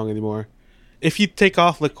K-pop song anymore. If you take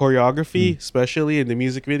off the choreography, especially in the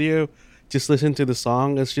music video, just listen to the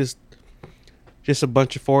song. It's just a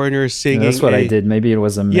bunch of foreigners singing. That's what I did. Maybe it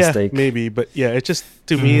was a mistake. Yeah, maybe, but yeah, it just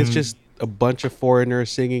to me, it's just a bunch of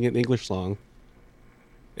foreigners singing an English song.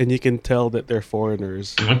 And you can tell that they're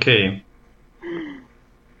foreigners. Okay.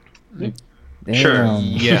 Damn. Sure.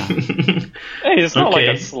 Yeah. Hey, it's not like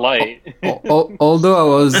Okay. a slight. Although I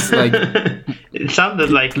was like It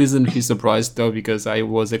sounded like pleasantly surprised though, because I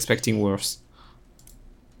was expecting worse.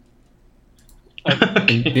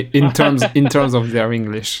 In terms of their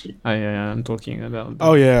English, I am talking about.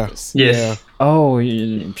 Oh yeah, Yes. yeah. Oh,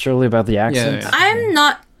 purely about the accent.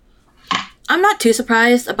 Yeah. I'm not too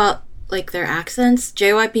surprised about like their accents.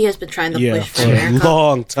 JYP has been trying to Yeah, push for for a America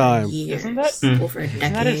long for time. years, Isn't that- over a Isn't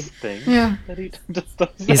that decade. his thing? Yeah. That he just does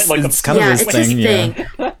It's, like it's kind of Yeah, his it's thing. his Yeah, thing.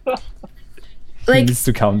 he Like needs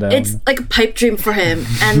to calm down. it's like a pipe dream for him,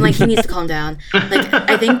 and like he needs to calm down. Like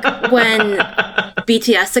I think when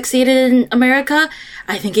BTS succeeded in America,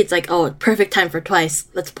 I think it's like, oh, perfect time for Twice.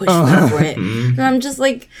 Let's push for it. And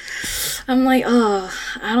I'm like, oh,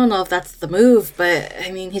 I don't know if that's the move, but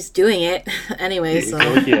I mean, he's doing it anyway. So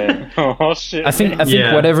yeah. Oh shit. I think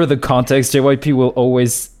Yeah. whatever the context, JYP will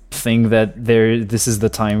always think that this is the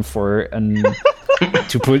time for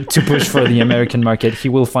to push for the American market. He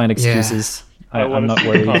will find excuses. I I'm want to not see the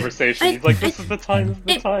worried. conversation. He's like, this is the time,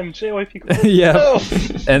 JYP. Yeah,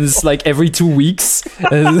 and it's like every 2 weeks,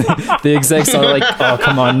 the execs are like, "Oh,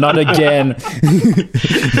 come on, not again."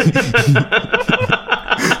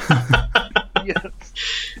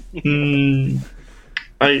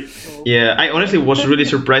 I honestly was really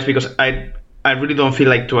surprised because I really don't feel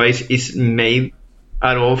like Twice is made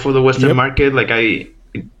at all for the Western Yep. market. Like it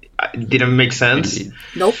didn't make sense.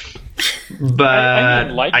 nope. But I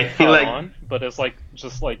didn't like I feel Caught like On, but it's like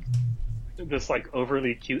just like this like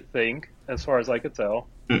overly cute thing as far as I could tell.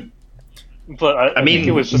 But I mean, think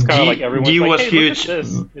it was just kind of G- like everyone's G like, was hey, huge. look at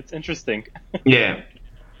this. It's interesting. yeah,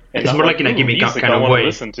 And It's I'm more like in a ooh, gimmick music kind I of wanna way.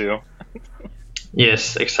 Listen to.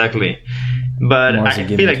 yes, exactly. But More I as a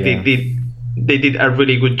feel gimmick, like yeah. they did a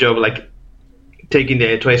really good job, like taking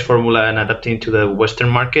the Twice formula and adapting to the Western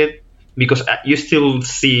market, because you still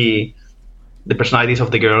see the personalities of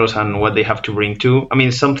the girls and what they have to bring to. I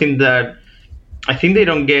mean, something that I think they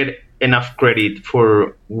don't get enough credit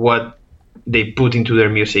for what they put into their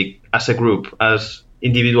music as a group, as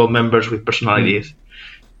individual members with personalities.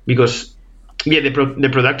 Because yeah, the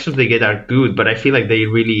productions they get are good, but I feel like they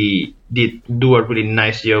really did do a really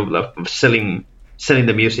nice job of selling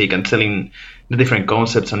the music and selling the different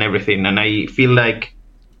concepts and everything. And I feel like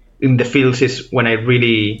in the fields is when I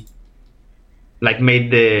really like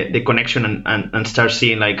made the connection and start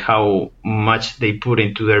seeing like how much they put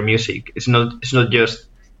into their music. It's not just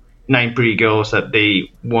 9 pretty girls that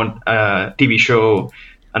they want a TV show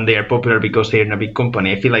and they are popular because they're in a big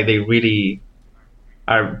company. I feel like they really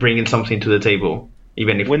are bringing something to the table,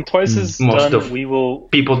 even if when Twice is most done, of we will.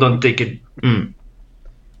 people don't take it.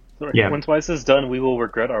 Yeah. When Twice is done, we will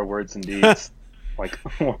regret our words and deeds. Like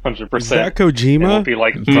 100%. Is that It won't Kojima? be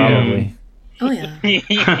like Probably. Oh yeah.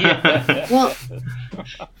 yeah. Well,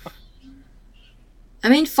 I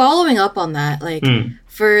mean, following up on that, like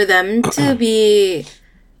for them to be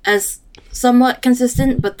as somewhat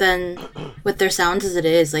consistent, but then with their sounds as it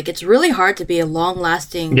is, like it's really hard to be a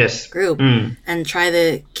long-lasting Yes. group and try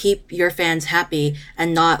to keep your fans happy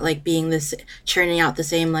and not like being this churning out the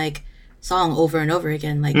same like song over and over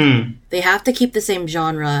again. Like they have to keep the same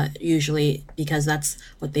genre usually because that's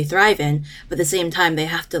what they thrive in, but at the same time they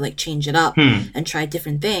have to like change it up and try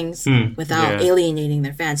different things without alienating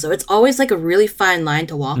their fans. So it's always like a really fine line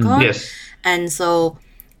to walk on. Yes. And so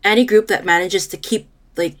any group that manages to keep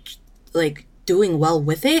like doing well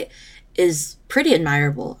with it is pretty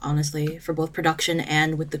admirable, honestly, for both production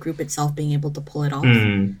and with the group itself being able to pull it off.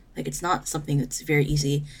 Like it's not something that's very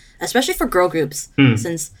easy, especially for girl groups,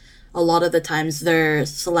 since a lot of the times their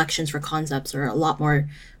selections for concepts are a lot more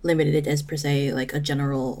limited as per se like a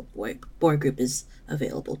general boy group is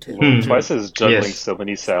available to. Twice is juggling Yes. so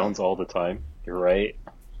many sounds all the time. You're right.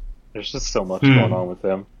 There's just so much going on with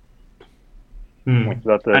them. Like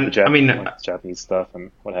about the And, Japanese, I mean, like, Japanese stuff and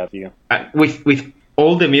what have you. With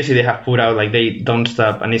all the music they have put out, like they don't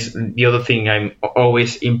stop. And it's the other thing I'm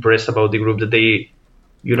always impressed about the group, that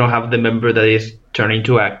you don't have the member that is turning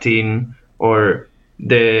to acting or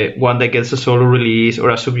the one that gets a solo release or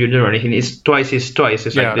a sub-junior or anything. It's twice. It's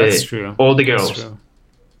Yeah, like that's true. all the That's girls.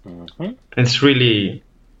 true. It's really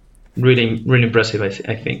impressive.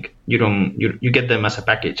 I think you get them as a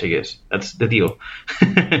package. I guess that's the deal.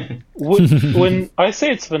 When I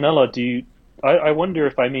say it's vanilla, I wonder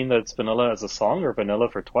if I mean that it's vanilla as a song or vanilla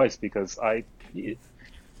for Twice, because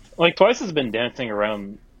like Twice has been dancing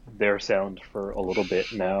around their sound for a little bit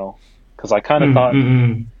now, because I kind of thought,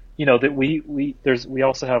 you know, that we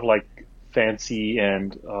also have like Fancy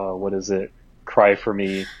and what is it, Cry for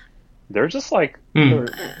Me. They're just like they're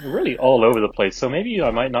really all over the place. So maybe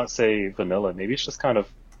I might not say vanilla. Maybe it's just kind of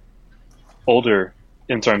older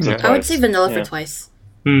in terms of Twice. I would say vanilla Yeah. for Twice.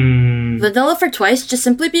 Vanilla for Twice, just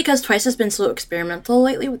simply because Twice has been so experimental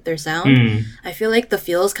lately with their sound. I feel like the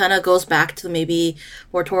feels kind of goes back to maybe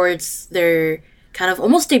more towards their kind of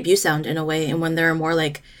almost debut sound in a way, and when they're more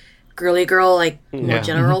like girly girl, like more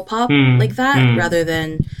general pop like that, rather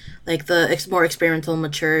than like the more experimental,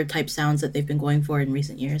 mature type sounds that they've been going for in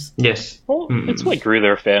recent years. Yes. Well, it's what grew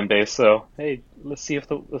their fan base. So hey, let's see if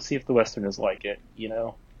the Westerners like it. You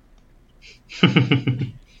know.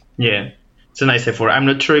 Yeah, it's a nice effort. I'm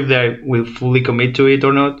not sure if they will fully commit to it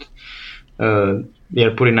or not. They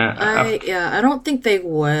are putting I don't think they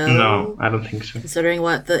will. No, I don't think so. Considering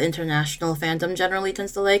what the international fandom generally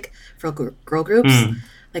tends to like for girl groups.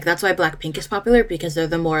 Like that's why Blackpink is popular, because they're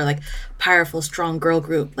the more like powerful, strong girl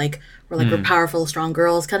group. Like we're powerful, strong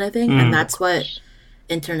girls kind of thing, and that's what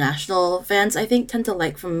international fans I think tend to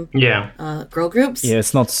like from girl groups. Yeah,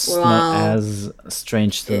 it's not as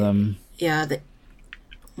strange to them. Yeah,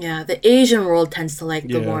 the Asian world tends to like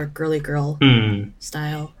the more girly girl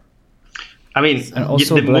style. I mean, And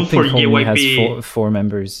also, the move for Blackpink only JYP. has four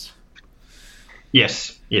members.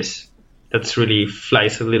 Yes. That's really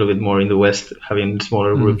flies a little bit more in the West, having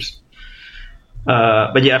smaller groups.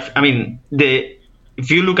 But yeah, I mean,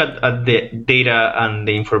 if you look at the data and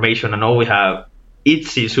the information and all we have,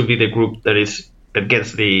 ITZY should be the group that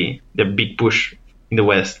gets the big push in the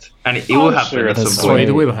West, and it will happen sure, at some that's So point.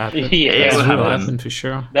 it will happen. Yeah, it will It will happen. happen for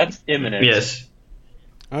sure. That's imminent. Yes.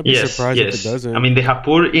 I'd be surprised if it doesn't. I mean, they have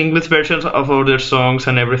put English versions of all their songs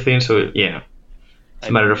and everything, so yeah, it's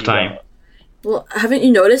a matter of time. Well, haven't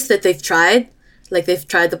you noticed that they've tried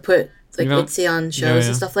to put like Yeah. ITZY on shows Yeah.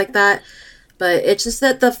 and stuff like that, but it's just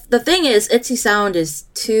that the thing is ITZY sound is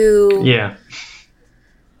too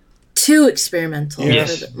experimental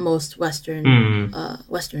Yes. for most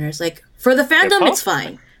Westerners. Like for the fandom, Hip-hop? it's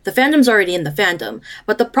fine. The fandom's already in the fandom,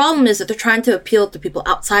 but the problem is that they're trying to appeal to people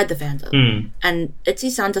outside the fandom, and ITZY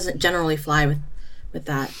sound doesn't generally fly with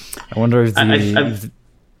that. I wonder if I've-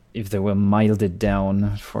 if they will mild it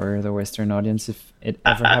down for the Western audience if it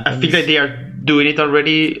ever happens. I think that they are doing it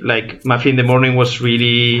already. Like Mafia in the Morning was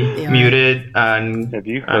really They are. muted, and Have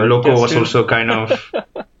you heard Loco Guess was Who? also kind of.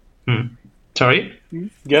 Sorry.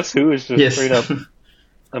 Guess who is just Yes. straight up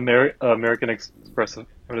American Express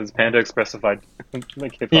What is Panda Express specified?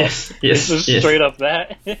 Like hip hop. Yes, It's just yes. straight up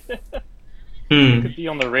that. Hmm. Could be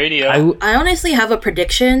on the radio. I honestly have a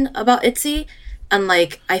prediction about ITZY, and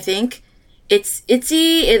like I think it's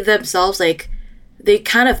ITZY themselves, like they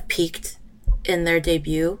kind of peaked in their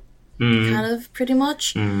debut, kind of pretty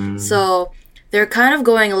much. So they're kind of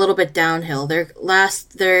going a little bit downhill.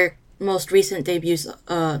 Their most recent debuts,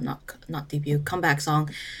 not debut, comeback song,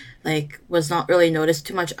 like was not really noticed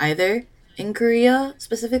too much either in Korea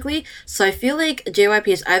specifically. So I feel like JYP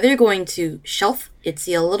is either going to shelf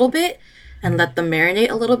ITZY a little bit and let them marinate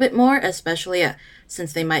a little bit more, especially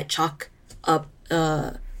since they might chalk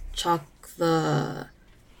the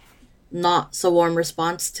not so warm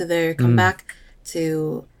response to their comeback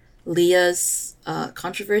to Leah's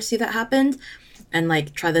controversy that happened, and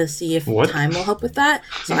like try to see if time will help with that.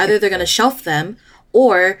 So either they're going to shelf them,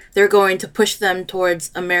 or they're going to push them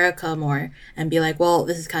towards America more and be like, well,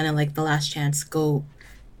 this is kind of like the last chance, go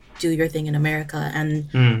do your thing in America.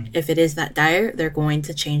 And if it is that dire, they're going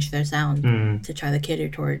to change their sound to try to cater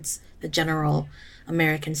towards the general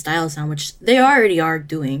American style sound, which they already are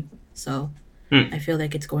doing. So I feel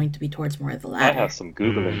like it's going to be towards more of the I latter. have some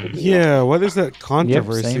Googling to do. Yeah, what is that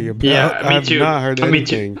controversy same. about? Yeah, me I've too. not heard Me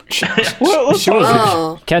too. anything. Well,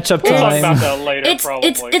 Oh, Catch up we'll talk about time. that later, it's probably.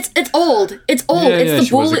 it's old. It's old. Yeah, it's yeah, the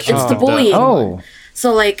she was bully. accused It's the of that. bullying. Oh,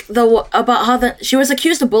 So like about how she was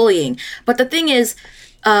accused of bullying, but the thing is,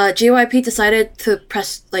 JYP decided to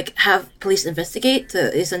have police investigate,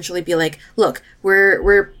 to essentially be like, look,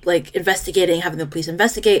 we're like investigating, having the police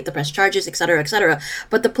investigate, the press charges, etc., etc.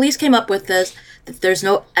 But the police came up with this that there's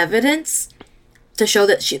no evidence to show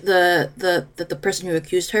that the person who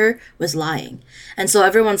accused her was lying, and so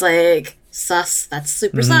everyone's like, sus, that's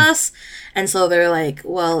super sus. And so they're like,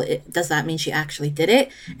 well, does that mean she actually did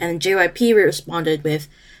it? And JYP responded with,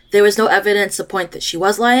 there was no evidence to point that she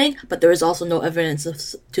was lying, but there was also no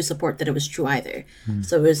evidence to support that it was true either.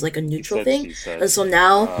 So it was like a neutral said, thing. she said. And so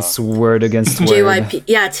now it's word against word. JYP,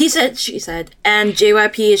 yeah, it's he said, she said, and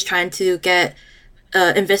JYP is trying to get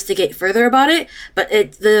investigate further about it, but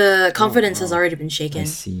the confidence has already been I shaken.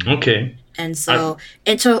 see. Okay. And so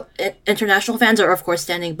international fans are, of course,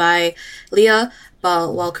 standing by Leah,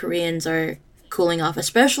 while Koreans are cooling off,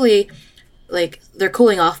 especially, like, they're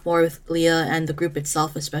cooling off more with Leah and the group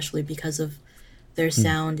itself, especially because of their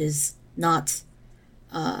sound is not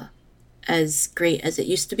as great as it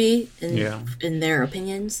used to be in their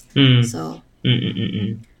opinions. So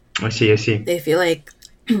I see. they feel like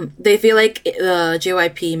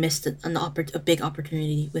JYP missed a big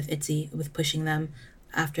opportunity with ITZY, with pushing them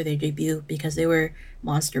after their debut, because they were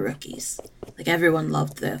monster rookies. Like, everyone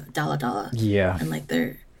loved the Dala Dala Yeah. and like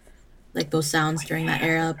their those sounds during that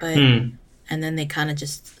era, but and then they kind of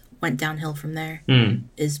just went downhill from there.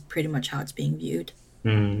 Is pretty much how it's being viewed.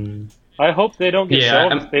 I hope they don't get Yeah,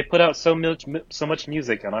 shelved. They put out so much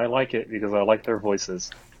music, and I like it because I like their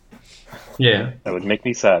voices. Yeah. That would make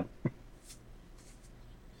me sad.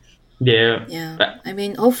 Yeah. Yeah, I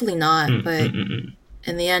mean, hopefully not, but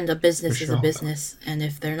in the end, a business For is a sure. business, and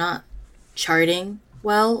if they're not charting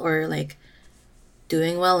well or like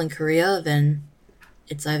doing well in Korea, then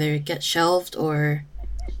it's either get shelved or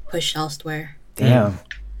pushed elsewhere. Damn.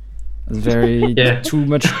 That's very Yeah. too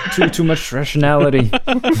much rationality.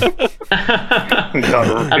 I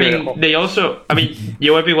mean,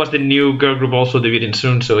 JYP was the new girl group also debuting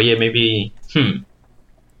soon, so yeah, maybe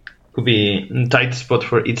could be a tight spot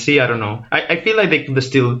for ITZY. I don't know. I feel like they could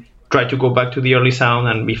still try to go back to the early sound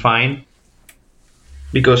and be fine.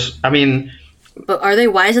 Because But are they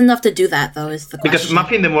wise enough to do that, though? Is the question. because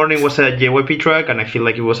Mafia in the Morning was a JYP track, and I feel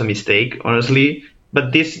like it was a mistake, honestly.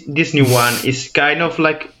 But this new one is kind of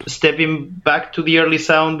like stepping back to the early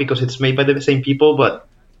sound because it's made by the same people, but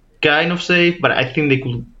kind of safe. But I think they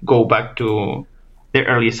could go back to their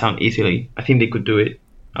early sound easily. I think they could do it.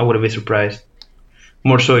 I wouldn't be surprised.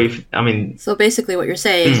 More so if, So basically, what you're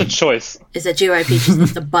saying It's a choice. is that JYP just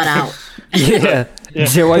needs to butt out. Yeah.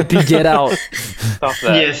 JYP, get out. Stop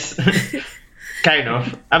that. yes, kind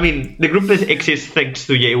of. The group exists thanks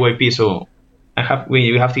to JYP, so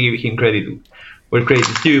we have to give him credit where credit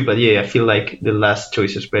is due. But yeah, I feel like the last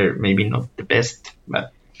choices were maybe not the best.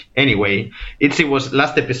 But anyway, it was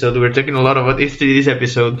last episode. We were talking a lot about this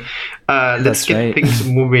episode. Let's That's get right. things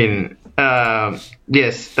moving.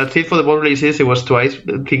 Yes, that's it for the ball releases. It was twice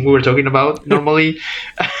the thing we were talking about normally.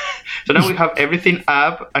 So now we have everything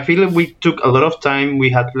up. I feel like we took a lot of time. We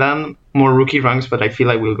had planned more rookie ranks, but I feel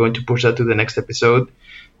like we're going to push that to the next episode.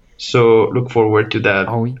 So look forward to that.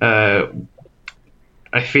 Are we?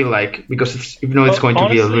 I feel like, because even though it's going to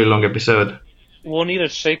be a Honestly, really long episode. We'll need a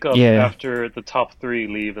shake-up Yeah. after the top 3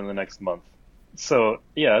 leave in the next month. So,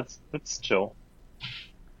 yeah, it's chill.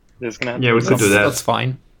 There's gonna have Yeah, to we be could do something. that. That's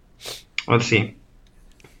fine. Let's see.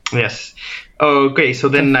 Yes. Okay, so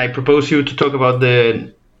then I propose you to talk about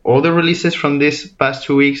all the releases from these past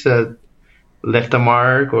 2 weeks that left a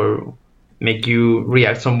mark or make you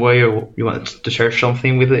react some way, or you want to share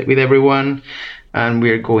something with everyone. And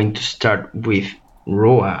we're going to start with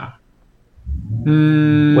Roa.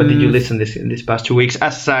 What did you listen in these past 2 weeks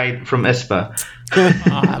aside from Espa?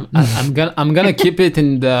 I'm gonna keep it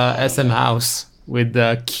in the SM house with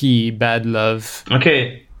the Key Bad Love.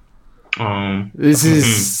 Okay. This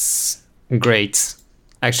is great,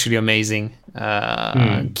 actually amazing.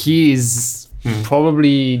 Key is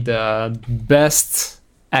probably the best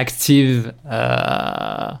active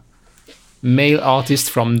male artist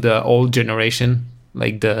from the old generation,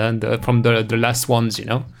 like the last ones, you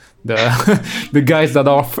know, the guys that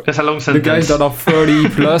are That's a long the sentence. guys that are 30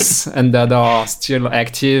 plus and that are still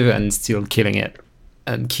active and still killing it.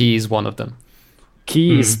 And Key is one of them.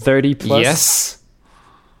 Key is 30 plus. Yes.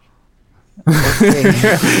 Go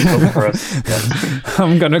for us. Yes.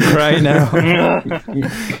 I'm gonna cry now.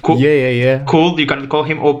 Cool. Yeah. Cool. You can call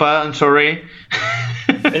him Opa. I'm sorry.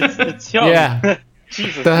 It's Hyun. Yeah.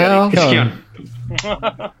 Jesus. The hell? It's Hyun.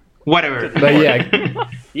 Hyun. Whatever. But yeah,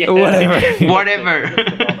 Yeah. whatever. Whatever.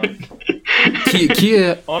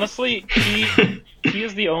 Key, Honestly, he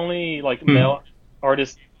is the only like male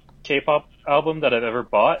artist K-pop album that I've ever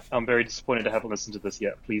bought. I'm very disappointed I haven't listened to this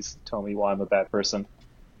yet. Please tell me why I'm a bad person.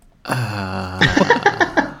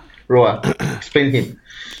 Roa, explain him.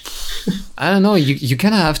 I don't know. You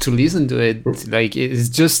kind of have to listen to it. Like it's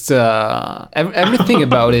just everything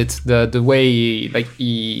about it. The way like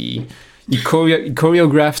he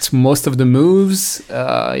choreographed most of the moves.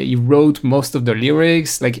 He wrote most of the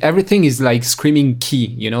lyrics. Like everything is like screaming Key.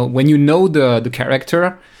 You know, when you know the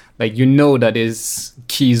character, like you know that is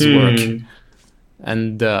Key's work,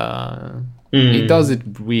 and he does it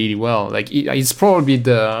really well. Like he's probably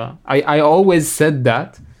the. I always said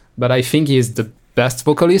that, but I think he's the best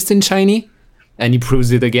vocalist in Shiny, and he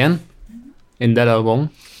proves it again in that album.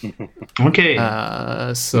 Okay.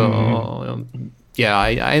 Yeah,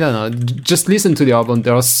 I don't know. Just listen to the album.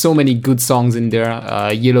 There are so many good songs in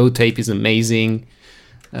there. Yellow Tape is amazing.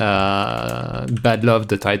 Bad Love,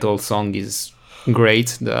 the title song, is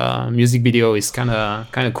great. The music video is kind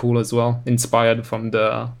of cool as well, inspired from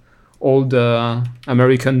the old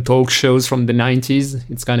American talk shows from the 90s.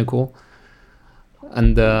 It's kind of cool.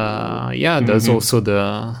 And there's also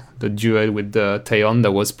the duet with the Taeyeon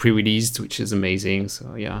that was pre-released, which is amazing.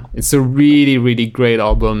 So yeah, it's a really, really great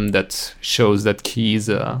album that shows that Key is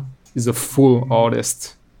a full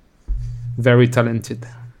artist, very talented.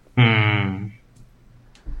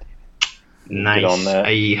 Nice. on that.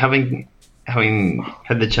 I haven't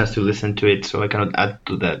had the chance to listen to it, so I cannot add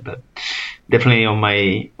to that. But definitely on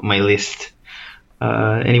my list.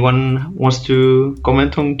 Anyone wants to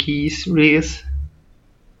comment on Key's release?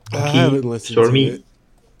 I haven't listened Stormy? to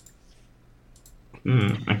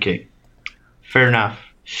it. Okay. Fair enough.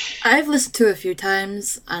 I've listened to it a few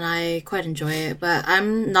times and I quite enjoy it, but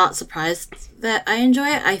I'm not surprised that I enjoy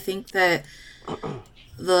it. I think that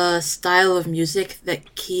the style of music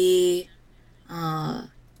that Key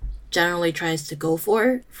generally tries to go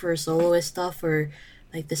for soloist stuff, or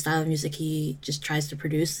like the style of music he just tries to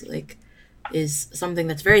produce, like, is something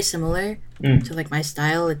that's very similar to like my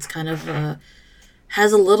style. It's kind of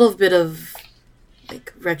has a little bit of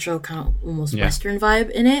like retro, kind of almost Western vibe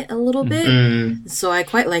in it a little bit. So I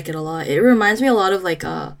quite like it a lot. It reminds me a lot of like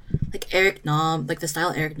Eric Nam, like the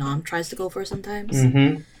style Eric Nam tries to go for sometimes.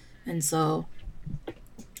 And so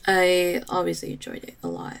I obviously enjoyed it a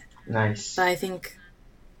lot. Nice. But I think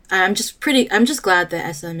I'm just glad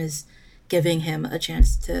that SM is giving him a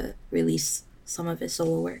chance to release some of his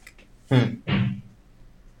solo work.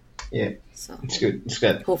 Yeah, So it's good. It's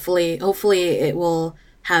good. hopefully it will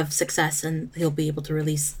have success and he'll be able to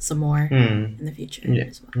release some more in the future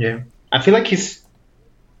as well. Yeah. I feel like he's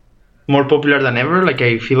more popular than ever. Like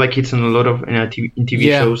I feel like he's in a lot of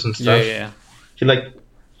TV shows and stuff. Yeah. I feel like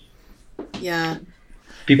Yeah.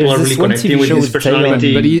 people There's are this really one connecting TV with show his with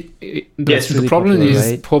personality. But Yes, the really problem popular,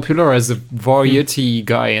 is right? popular as a variety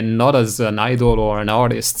guy and not as an idol or an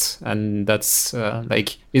artist, and that's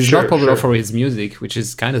like he's Sure, not popular sure. for his music, which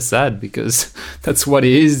is kind of sad because that's what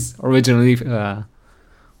he is originally.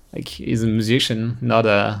 Like he's a musician, not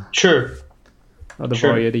a Sure.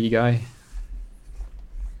 Sure. variety guy.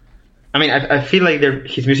 I mean, I feel like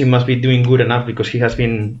his music must be doing good enough because he has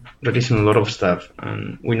been releasing a lot of stuff,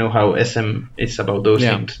 and we know how SM is about those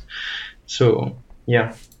Yeah. things. So,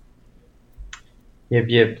 yeah.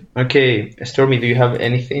 Yep. Okay, Stormy, do you have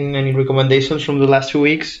any recommendations from the last 2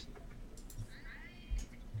 weeks?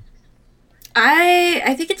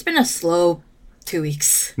 I think it's been a slow 2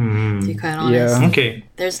 weeks, to be quite honest. Yeah. Okay.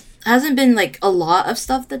 There's hasn't been like a lot of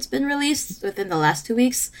stuff that's been released within the last 2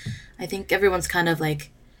 weeks. I think everyone's kind of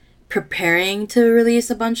like preparing to release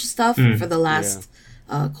a bunch of stuff for the last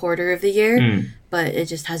quarter of the year, but it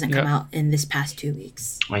just hasn't come out in this past 2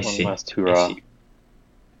 weeks. I see. One last hurrah.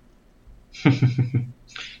 I see.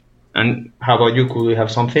 And how about you? Could we have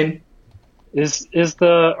something? Are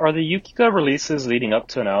the Yukika releases leading up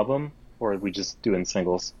to an album, or are we just doing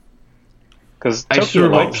singles? Because I Tokyo sure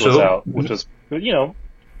hope Lights was so. out, which was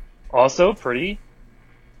also pretty.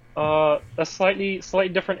 A slightly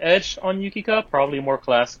different edge on Yukika, probably more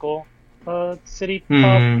classical city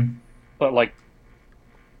pop, but like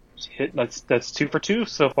that's 2 for 2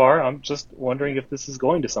 so far. I'm just wondering if this is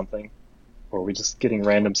going to something, or are we just getting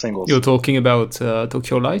random singles? You're talking about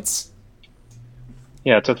Tokyo Lights?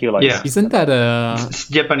 Yeah, Tokyo Lights. Yeah. Isn't that a It's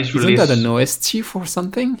Japanese isn't release. that an OST for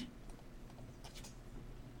something?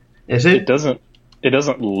 Is It it?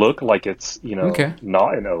 doesn't look like it's Okay.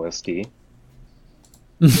 not an OST.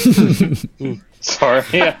 Sorry,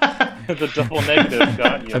 the double negative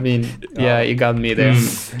got you. I mean, yeah, you got me there.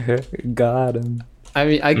 Got him. I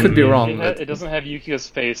mean, I could be wrong. It But doesn't have Yukika's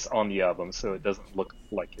face on the album, so it doesn't look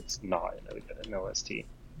like it's not an OST.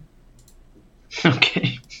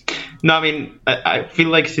 Okay. No, I mean, I feel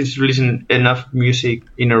like she's releasing enough music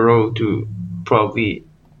in a row to probably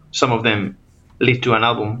some of them lead to an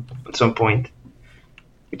album at some point,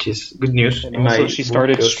 which is good news. And in my also, she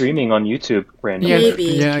started book. streaming on YouTube randomly. yeah, Maybe.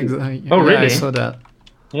 yeah, exactly. Oh, Yeah, I really? saw that.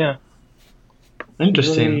 Yeah,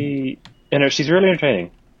 Interesting. really, and she's really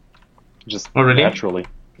entertaining. Just Oh, really? naturally.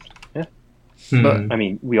 Hmm. I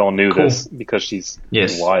mean, we all knew Cool. this because she's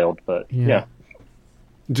Yes. wild, but Yeah. yeah.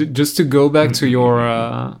 Just to go back to your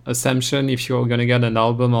assumption, if you're gonna get an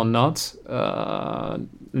album or not,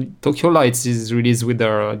 Tokyo Lights is released with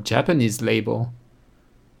their Japanese label,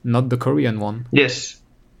 not the Korean one. Yes.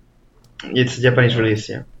 It's a Japanese release,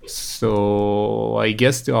 yeah. So I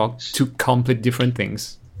guess they are two complete different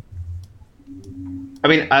things. I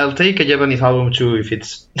mean, I'll take a Japanese album too if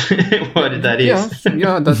it's what that is.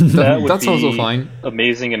 Yeah, That would that's also be fine.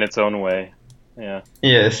 Amazing in its own way. Yeah.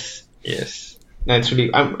 Yes, yes. No, it's really.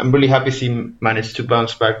 I'm really happy she managed to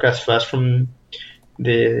bounce back as fast from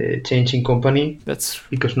the changing company, That's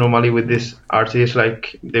because normally with these artists,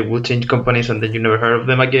 like they will change companies and then you never heard of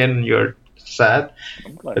them again. And you're sad.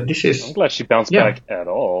 I'm glad, But this is I'm glad she bounced Yeah. back at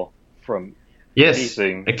all from yes,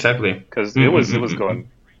 anything. exactly. Because it was going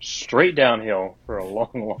straight downhill for a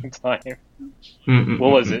long time. What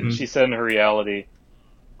was it? She said in her reality,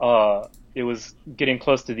 it was getting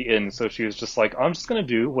close to the end, so she was just like, I'm just gonna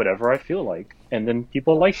do whatever I feel like, and then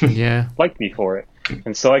people liked me, yeah. liked me for it,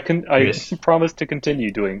 and so I Yes. promise to continue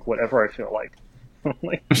doing whatever I feel like.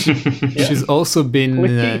 Like, She's also been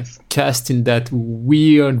Please. cast in that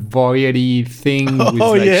weird variety thing with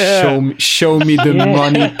Oh, like yeah. show me the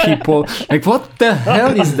money people. Like what the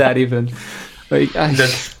hell is that even? Like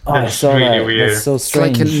That's Oh, I saw really that. weird. That's so it's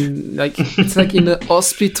like strange. it's like in a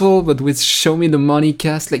hospital but with show me the money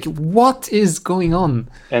cast. Like what is going on?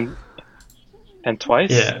 and twice.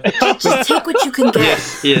 Yeah. Just take what you can get.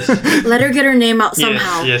 yes. Yes. Let her get her name out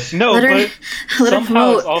somehow. Yes. No, Let her- but let her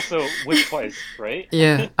somehow it's promote. also with twice, right?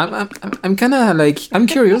 Yeah, I'm kind of like I'm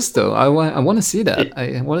curious though. I want to see that.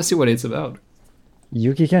 I want to see what it's about.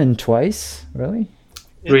 Yukika in Twice? Really?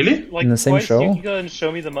 It's Really? Like In the same twice show? Yukika and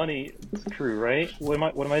Show Me the Money crew, right? What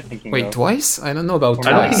am I thinking? Wait, of? twice? I don't know about I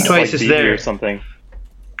don't twice. think Twice is BB there. or something.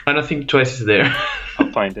 I don't think Twice is there.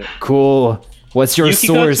 I'll find it. Cool. What's your Yukika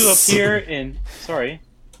source? to appear in. Sorry,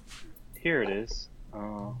 here it is.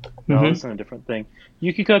 No, Mhm. it's in a different thing.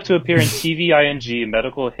 Yukika to appear in TVING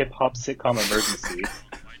medical hip hop sitcom Emergency,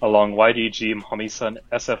 along YDG, Mommy-san,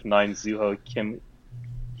 SF9, Zuho, Kim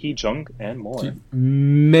Hee Jung, and more.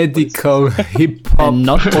 Medical hip hop And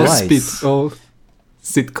not twice. hospital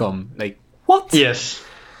sitcom. Like what? yes.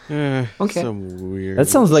 Okay. Some weird. That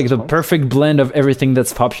sounds like the perfect blend of everything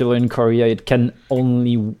that's popular in Korea. It can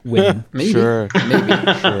only win. Maybe. Sure. Maybe.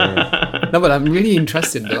 Sure. No, but I'm really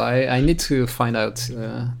interested though. I need to find out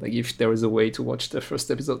like if there is a way to watch the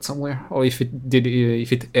first episode somewhere, or if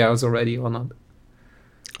it airs already or not.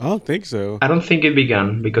 I don't think so. I don't think it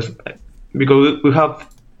began because we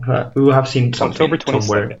will have seen something October 22nd.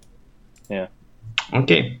 somewhere. Yeah.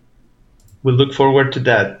 Okay. We'll look forward to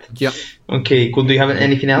that. Yeah. Okay, cool. Do you have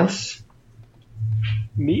anything else?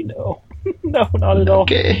 Me? No. No, not at all.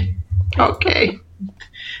 Okay. Okay.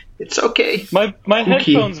 It's okay. My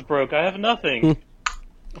Cookie. headphones broke. I have nothing.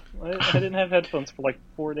 I didn't have headphones for like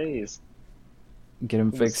 4 days. Get him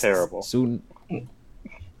was fixed terrible. soon.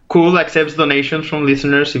 Cool accepts donations from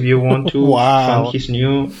listeners if you want to Wow. fund his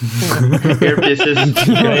new earpieces.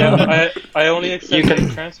 I only accept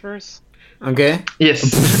bank transfers. Okay. Yes.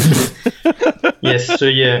 Yes, so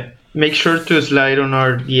yeah. Make sure to slide on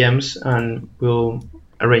our DMs and we'll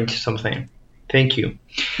arrange something. Thank you.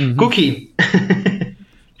 Cookie,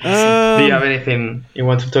 do you have anything you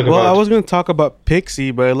want to talk Well, about? I was going to talk about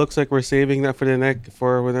Pixie, but it looks like we're saving that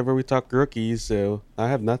for whenever we talk rookies. So I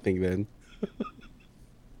have nothing then.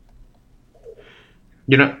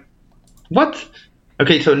 You know what?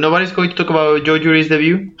 Okay, so nobody's going to talk about Joe Jury's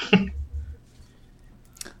debut.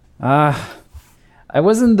 I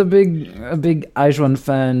wasn't a big Aizwan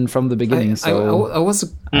fan from the beginning, so I was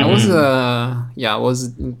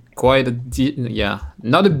quite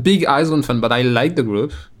not a big Aizwan fan, but I like the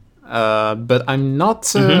group. But I'm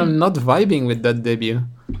not not vibing with that debut.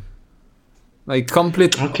 Like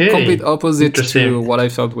complete opposite Interesting. to what I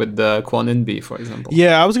felt with the Kwon Eun-bi, for example.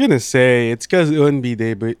 Yeah, I was going to say it's because Eunbi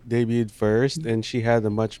debuted first and she had a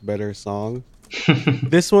much better song.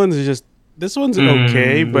 This one's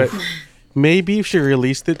okay, but maybe if she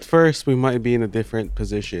released it first, we might be in a different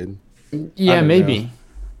position. Yeah, don't maybe.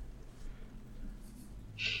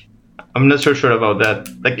 I'm not so sure about that.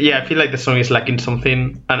 Like, yeah, I feel like the song is lacking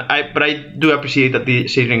something, but I do appreciate that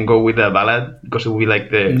she didn't go with a ballad because it would be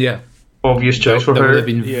like the obvious choice for that would her, have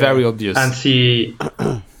been very obvious. and she,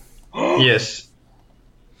 yes,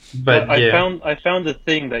 but yeah. I found the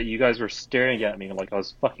thing that you guys were staring at me like I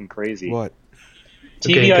was fucking crazy. What?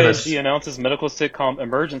 TVISG announces medical sitcom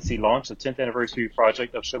Emergency launch, the 10th anniversary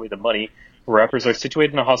project of Show Me the Money, where rappers are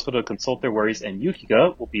situated in a hospital to consult their worries, and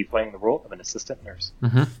Yukika will be playing the role of an assistant nurse.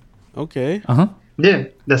 Okay. Yeah,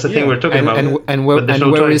 that's the thing we're talking about. And But there's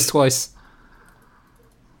no where choice. is Twice?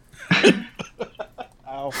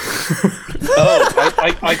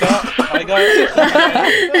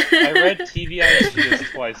 I read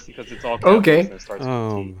TVISG twice because it's all capitals Okay. and it starts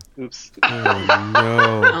with T. Oops. Oh,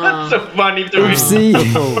 no. That's so funny to me. Oopsie.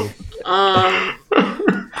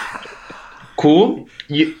 Cool.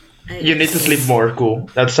 You need to sleep more. Cool.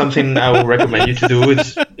 That's something I would recommend you to do.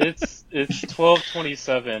 It's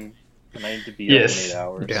 12:27 and I need to be up in 8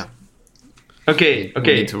 hours. Yeah. Okay. We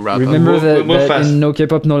need to wrap Remember up. that, move that fast. in No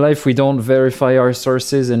K-pop No Life we don't verify our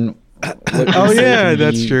sources and Oh, yeah,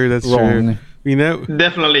 that's true. That's wrong. true. You know,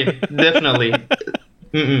 Definitely.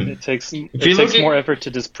 Mm-mm. It takes you're looking- more effort to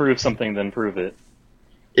disprove something than prove it.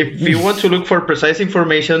 If you want to look for precise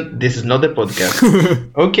information, this is not the podcast.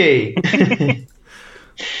 Okay.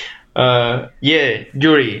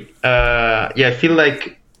 Yuri. I feel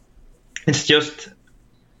like it's just.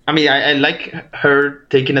 I mean, I like her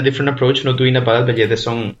taking a different approach, not doing a ballad, but the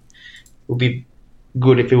song would be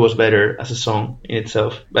good if it was better as a song in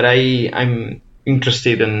itself. But I'm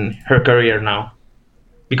interested in her career now.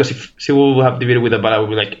 Because if she will have debuted with a ballad, I would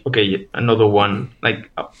be like, okay, another one. Like,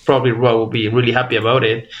 probably Raw will be really happy about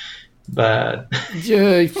it. But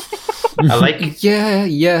Yeah, I like.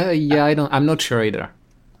 I'm not sure either.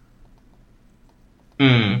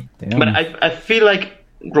 Damn. But I feel like,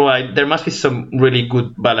 Roy, there must be some really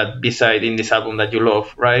good ballad B-side in this album that you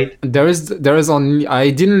love, right? There is only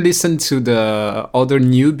I didn't listen to the other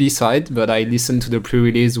new B-side, but I listened to the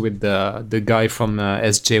pre-release with the guy from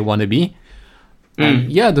SJ Wannabe.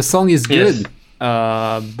 And yeah, the song is good,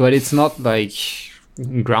 but it's not like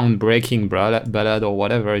groundbreaking ballad or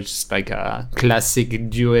whatever. It's just like a classic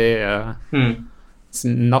duet. It's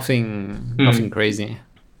nothing crazy.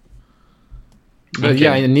 But Okay.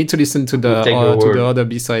 yeah, I need to listen to the We'll take your word. other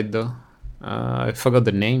B-side though. I forgot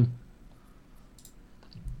the name.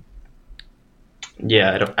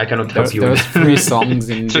 Yeah, I cannot help you. There's with that. 3 songs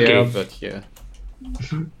in It's there, okay. but yeah.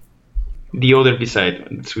 The other B-side,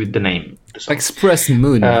 it's with the name. of the song. Express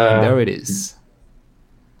Moon. There it is.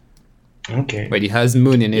 Okay. Wait, it has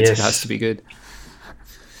moon in it. Yes. It has to be good.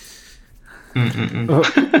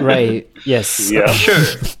 Right. Yes. Yeah. Sure.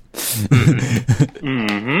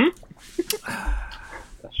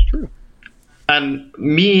 That's true. And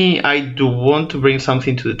me, I do want to bring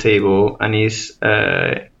something to the table, and it's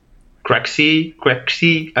Craxy.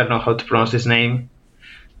 I don't know how to pronounce his name.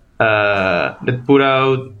 That put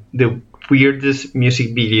out the weirdest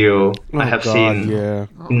music video I have seen Yeah.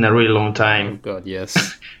 in a really long Oh time. god,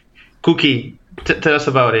 yes. Cookie, tell us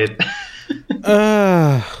about it.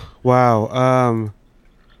 Wow.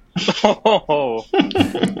 Oh,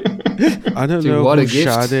 I don't Dude, know what a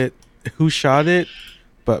who shot it,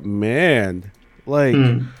 but man, like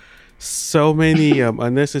so many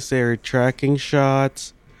unnecessary tracking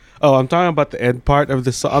shots. Oh, I'm talking about the end part of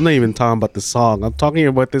the song. I'm not even talking about the song. I'm talking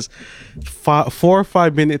about this 4 or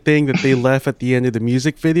 5 minute thing that they left at the end of the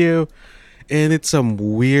music video. and it's some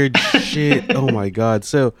weird shit. Oh my god.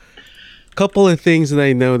 So couple of things that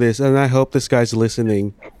I noticed, and I hope this guy's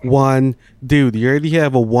listening. One, dude, you already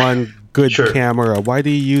have a one good Sure. camera. Why do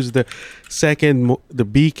you use the second, the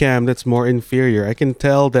B cam that's more inferior? I can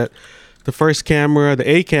tell that the first camera, the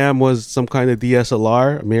A cam, was some kind of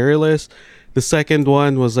DSLR, mirrorless. The second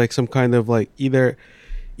one was like some kind of like either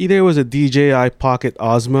it was a DJI Pocket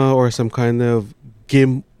Osmo or some kind of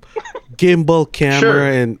gimbal camera, Sure.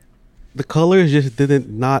 and the colors just didn't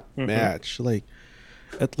not match. Like,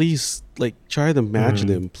 at least like try to match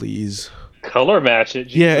them, please. Color match it.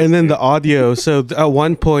 Yeah, Jesus, and then dude. the audio. So at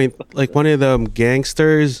one point, like one of them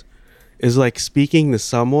gangsters is like speaking to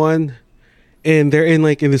someone, and they're in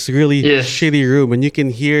like in this really Yes. shitty room, and you can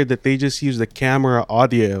hear that they just use the camera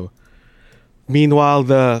audio. Meanwhile,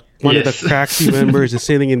 one of the Yes. Craxy members is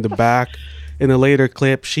sitting in the back. In a later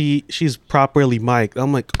clip, she's properly mic'd.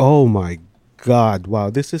 I'm like, oh my god,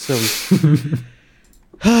 wow, this is some.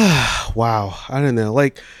 Wow, I don't know.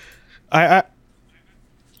 Like, I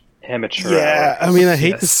Amateur. yeah, hour. I mean, I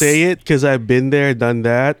hate to Yes. say it because I've been there, done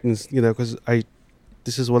that, and because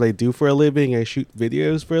this is what I do for a living. I shoot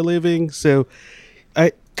videos for a living, so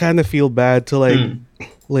I kind of feel bad to like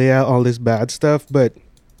lay out all this bad stuff. But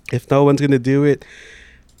if no one's gonna do it,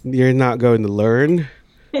 you're not going to learn.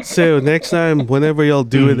 So next time, whenever y'all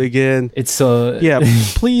do it again, It's yeah,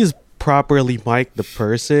 please properly mic the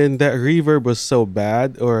person. That reverb was so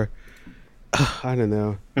bad, or I don't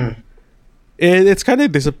know. And it's kind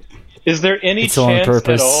of Is there any It's all on chance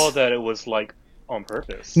purpose. at all that it was like on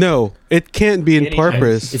purpose? no, it can't be in Any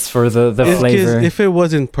purpose. it's for the It's 'cause flavor. if it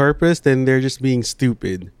wasn't purpose, then they're just being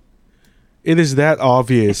stupid. It is that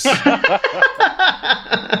obvious.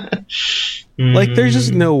 Like, there's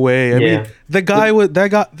just no way. I Yeah. mean,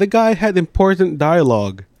 the guy had important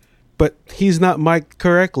dialogue, but he's not mic'd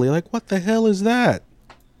correctly. Like, what the hell is that?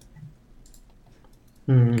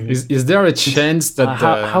 Is there a chance that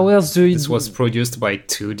how else do you? this was produced by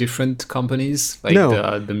two different companies, like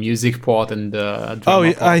No. the music part and the drama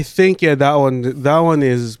Oh, part? I think that one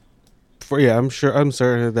is for I'm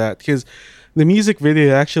certain of that because the music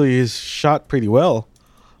video actually is shot pretty well.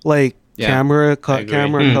 Like Yeah, camera I agree.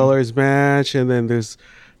 camera colors match, and then there's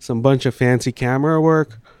some bunch of fancy camera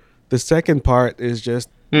work. The second part is just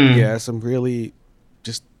some really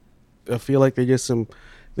just I feel like they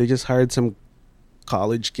just hired some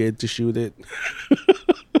college kid to shoot it.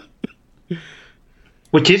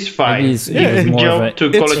 Which is fine. Maybe it was more Job of a- to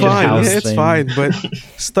It's college Fine, house yeah, it's thing. fine, but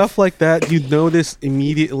stuff like that you notice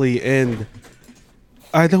immediately, and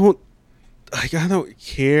I don't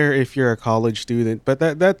care if you're a college student, but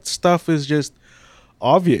that stuff is just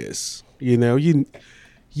obvious. You know,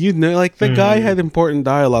 like the guy had important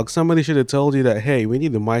dialogue. Somebody should have told you that, hey, we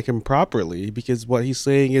need to mic him properly because what he's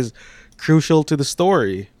saying is crucial to the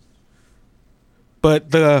story.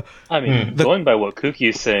 But I mean, going by what Kuki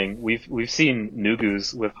is saying, we've seen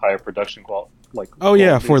Nugus with higher production quality. Like, oh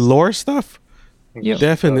yeah, for qualities. lore stuff, Yeah.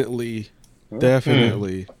 definitely.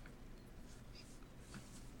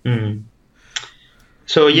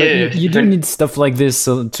 So But yeah, you do need stuff like this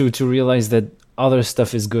so, to realize that other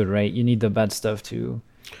stuff is good, right? You need the bad stuff to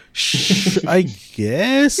I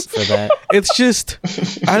guess for that. it's just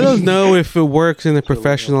I don't know if it works in a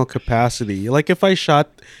professional capacity. Like if I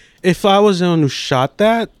was the one who shot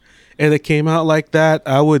that and it came out like that,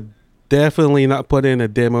 I would definitely not put in a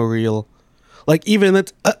demo reel. Like even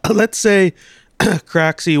let's say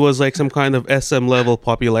Craxy was like some kind of SM level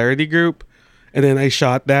popularity group, and then I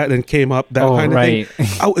shot that and came up that Oh, kind of right.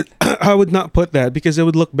 thing. I would not put that because it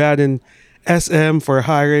would look bad in SM for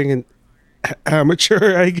hiring an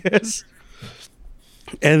amateur, I guess.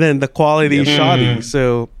 And then the quality is shoddy.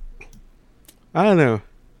 So I don't know.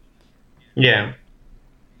 yeah,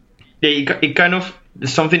 it kind of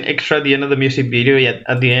there's something extra at the end of the music video. Yet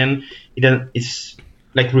at the end, it's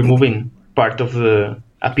like removing part of the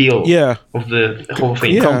appeal. Yeah. Of the whole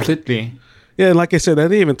thing. Yeah. Completely. Yeah, and like I said, I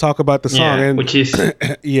didn't even talk about the song. Yeah, and which is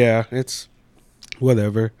yeah, it's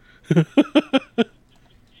whatever.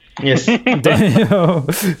 yes, Oh,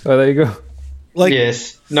 there you go. Like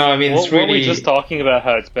yes. No, I mean it's Weren't we really just talking about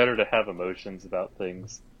how it's better to have emotions about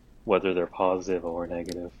things, whether they're positive or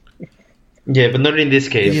negative? yeah, but not in this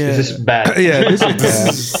case. Yeah. This is bad. yeah, this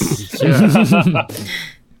is bad.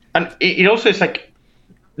 And it also is like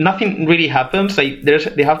nothing really happens. Like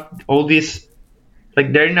they have all these,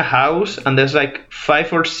 like they're in a house and there's like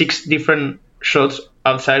 5 or 6 different shots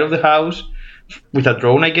outside of the house with a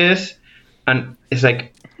drone, I guess. And it's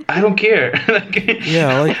like I don't care. Like,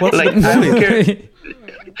 Yeah, like what's like, the I don't point? care.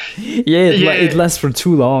 Yeah, it lasts for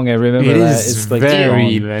too long. I remember It that. is It's like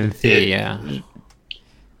very too long. lengthy, yeah.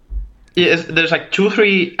 Yes, there's like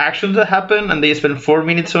 2-3 actions that happen, and they spend 4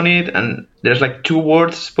 minutes on it, and there's like 2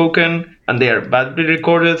 words spoken, and they are badly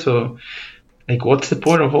recorded. So, like, what's the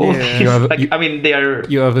point of all Yeah. this? Like, I mean, they are.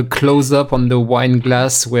 You have a close up on the wine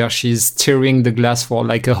glass where she's stirring the glass for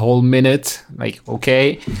like a whole minute. Like,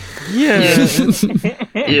 okay. Yeah.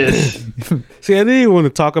 Yes. See, I didn't even want to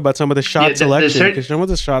talk about some of the shot Yeah, the selection cert- because some of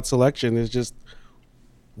the shot selection is just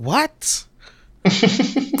what?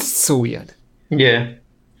 It's so weird. Yeah.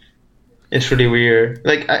 It's really weird.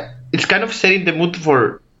 Like, it's kind of setting the mood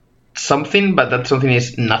for something, but that something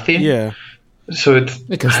is nothing. Yeah. So it's,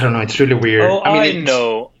 Because- I don't know, it's really weird. Oh, I it's-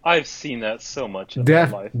 know. I've seen that so much in They my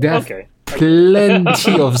have, life. they have Okay.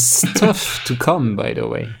 plenty of stuff to come, by the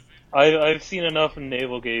way. I've seen enough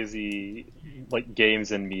navel gazy like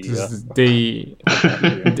games and media.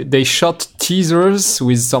 They shot teasers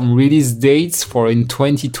with some release dates for in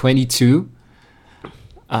 2022.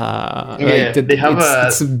 they have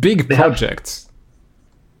it's a big they have- project.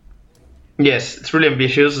 Yes, it's really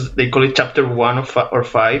ambitious. They call it Chapter 1 or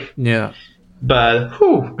 5. Yeah. But,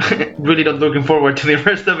 really not looking forward to the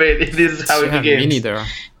rest of it. This is how it Yeah, me begins. neither.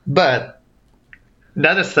 But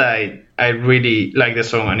that aside, I really like the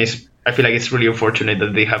song, and I feel like it's really unfortunate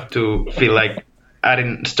that they have to feel like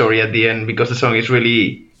adding story at the end, because the song is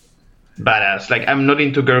really badass. Like, I'm not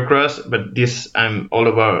into Girl Crush, but this I'm all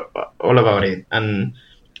about it. And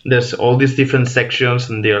there's all these different sections,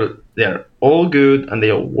 and they're all good, and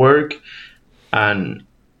they all work. And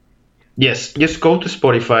yes, just go to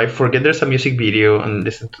Spotify, forget there's a music video, and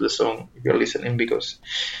listen to the song if you're listening, because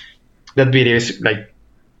that video is like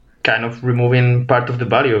kind of removing part of the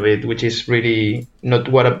value of it, which is really not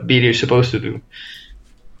what a video is supposed to do.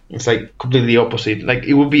 It's like completely opposite. Like,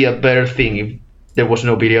 it would be a better thing if there was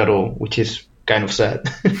no video at all, which is kind of sad.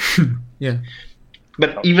 Yeah.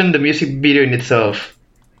 But even the music video in itself,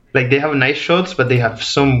 like, they have nice shots, but they have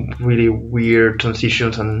some really weird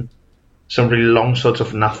transitions and some really long shots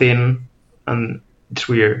of nothing, and it's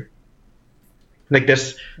weird. Like,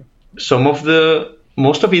 there's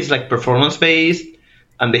most of it is like performance based,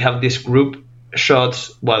 and they have these group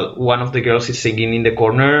shots while one of the girls is singing in the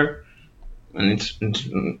corner, and it's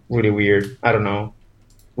really weird. I don't know,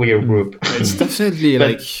 weird group. It's definitely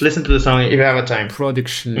But like listen to the song if you have a time.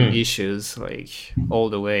 production issues, like all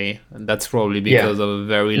the way, and that's probably because of a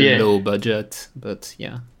very Yeah. low budget. But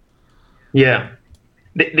yeah. Yeah.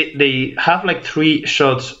 They have like 3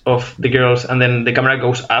 shots of the girls, and then the camera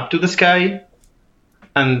goes up to the sky,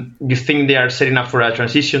 and you think they are setting up for a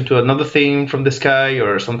transition to another thing from the sky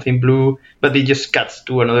or something blue, but they just cuts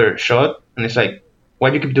to another shot, and it's like, why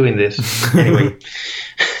do you keep doing this? Anyway,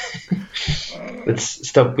 let's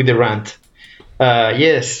stop with the rant.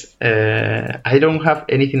 Yes, I don't have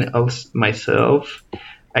anything else myself.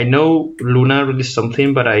 I know Luna released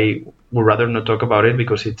something, but I would rather not talk about it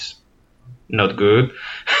because it's not good.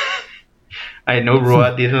 I know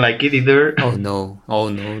Roa didn't like it either. Oh no! Oh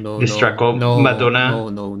no! This track called Madonna.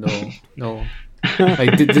 No!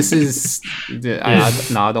 Like this is.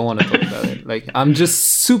 I don't want to talk about it. Like, I'm just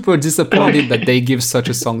super disappointed that they give such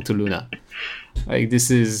a song to Luna. Like, this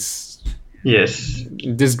is Yes.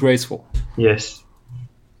 disgraceful. Yes.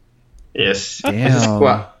 Damn.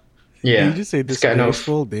 Wow. Yeah. Did you just say it's kind of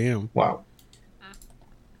disgraceful? Damn. wow.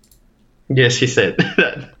 Yes, he said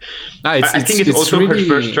that. I I think it's also really,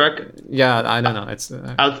 her first track Yeah, I don't know. It's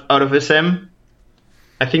out of SM.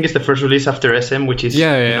 I think it's the first release after SM, which is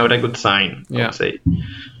Yeah. not a good sign, I Yeah. would say.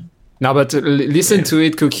 no, but listen to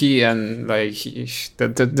it, Cookie, and like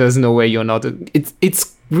there's no way you're not.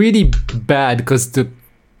 It's really bad because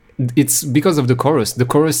it's because of the chorus. The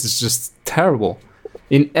chorus is just terrible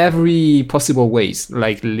in every possible ways,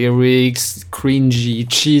 like lyrics, cringy,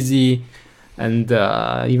 cheesy, and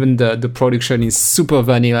even the production is super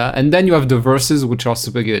vanilla. And then you have the verses, which are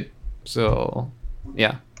super good. So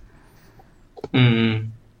yeah,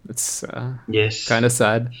 it's Yes. kind of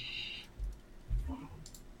sad.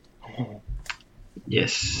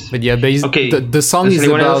 Yes. But yeah, Okay, the song does is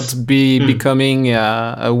anyone about else- becoming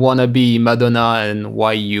a wannabe Madonna and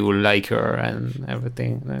why you like her and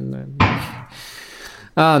everything. And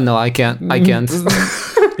no, I can't.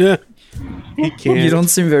 Yeah. He can't. You don't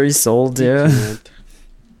seem very sold, yeah.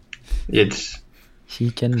 It's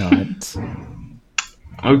He cannot.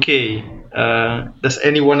 okay. Does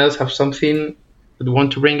anyone else have something that they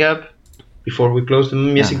want to bring up before we close the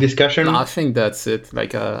music discussion? I think that's it.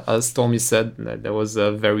 Like as Stormy said, that there was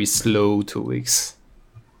a very slow 2 weeks.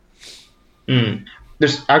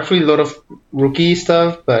 There's actually a lot of rookie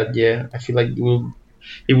stuff, but yeah, I feel like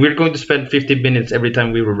if we're going to spend 15 minutes every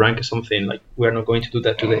time we will rank something, like, we're not going to do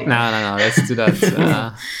that today. No. Let's do that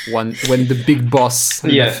when the big boss.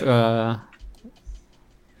 Yeah.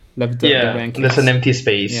 left the Yeah, rankings. there's an empty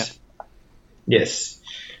space. Yeah. Yes.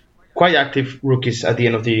 Quite active rookies at the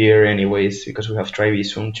end of the year anyways, because we have Tribe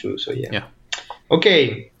soon too, so yeah. Yeah.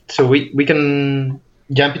 Okay, so we can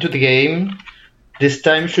jump into the game. This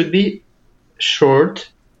time should be short.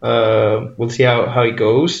 We'll see how it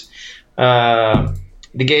goes.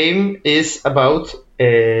 The game is about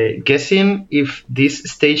guessing if these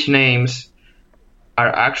stage names are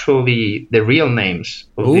actually the real names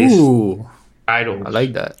of these Ooh, idols. I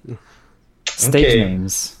like that. Stage Okay.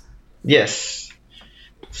 names. Yes.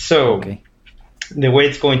 So Okay. the way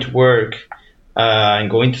it's going to work, I'm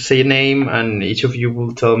going to say a name, and each of you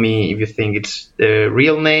will tell me if you think it's the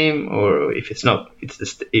real name or if it's not.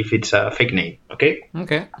 If it's a fake name. Okay.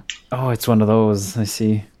 Okay. Oh, it's one of those. I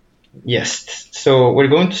see. Yes. So we're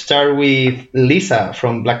going to start with Lisa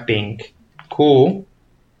from Blackpink. Cool.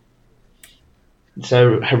 It's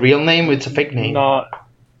her real name. Or it's a fake name. Not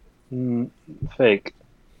fake.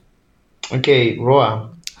 Okay,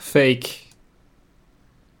 Roa. Fake.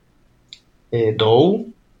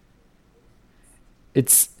 Dou.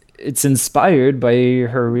 It's inspired by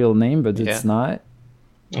her real name, but it's Yeah. not.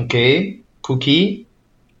 Okay, Cookie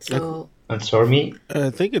So and Stormy. I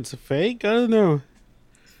think it's a fake. I don't know.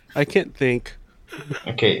 I can't think.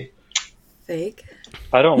 Okay. fake.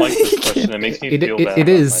 I don't like this question. It makes me feel bad. It about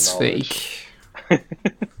is my knowledge. fake.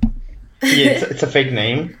 Yeah, it's a fake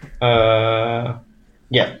name.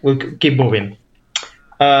 Yeah, we'll keep moving.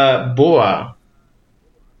 Boa.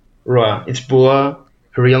 Roa. It's Boa.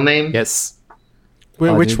 Her real name. Yes. Wait,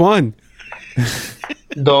 Oh, which dude. one?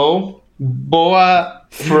 Dou. Boa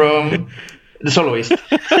from the soloist.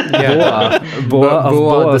 Yeah. Boa of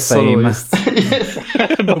Boa the fame. soloist.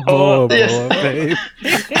 Oh, Yes. boy, babe.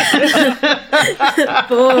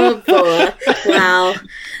 Boa, boa. Wow.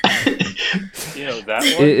 You know that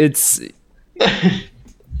one? It's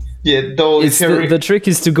Yeah, Dou is it's her. the trick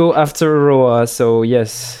is to go after Roa. So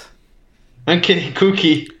yes. Okay,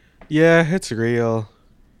 Cookie. Yeah, it's real.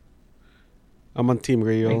 I'm on Team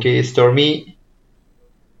Real. Okay, Stormy.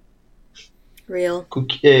 Real.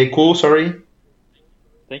 Cookie. Cool. Sorry.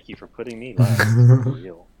 Thank you for putting me last. For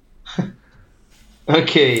real.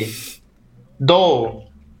 Okay. Dou.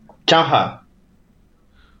 Changha.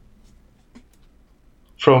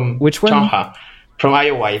 From Which one? Changha. From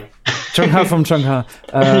IOI. Chungha from Chungha.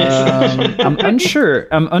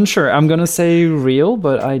 I'm unsure. I'm gonna say real,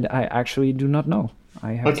 but I actually do not know.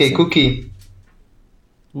 I have to Okay, say. Cookie.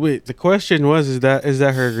 Wait, the question was: is that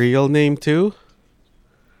her real name too?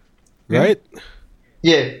 Right?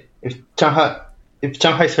 Yeah, if Changha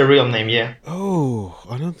is her real name, yeah. Oh,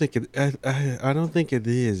 I don't think it. I don't think it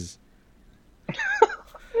is.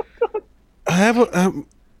 I have a.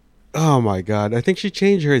 Oh my god! I think she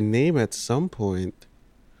changed her name at some point.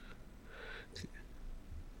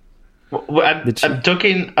 Well, Did she? I'm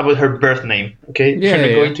talking about her birth name, okay? Yeah, I'm not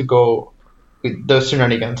yeah. going to go with those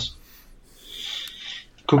shenanigans.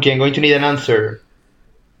 Cookie, I'm going to need an answer.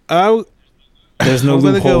 There's no I'm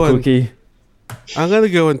gonna loophole, go on- Cookie. I'm gonna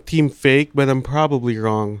go on Team Fake, but I'm probably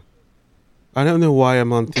wrong. I don't know why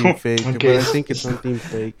I'm on Team Fake, Okay. but I think it's on Team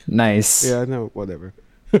Fake. Nice. Yeah, no, whatever.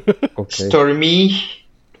 Okay.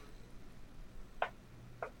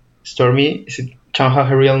 Stormy, is it Changha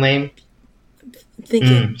her real name?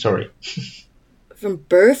 Thinking. Sorry. From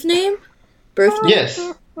birth name? Birth name?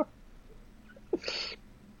 Yes.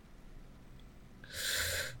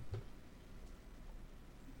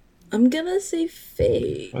 I'm gonna say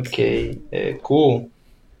fake. Okay, cool.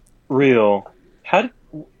 Real. How did?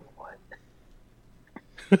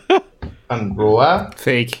 And Roa,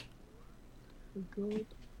 Fake.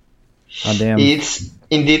 Oh damn. it's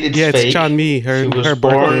Yeah, it's fake. Chan Mi. Her She was her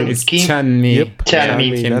born- birthday. It's Kim- Chanmi. Yep.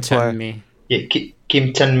 Chanmi, Kim that's why. Chanmi. Yeah,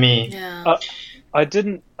 Kim Chan-mi. Yeah. I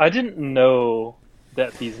didn't know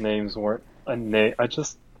that these names weren't a name. I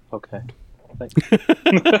just okay. Thank you.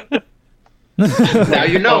 Now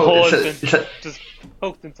you A know. hole It's has it's been just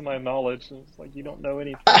poked into my knowledge. And it's like you don't know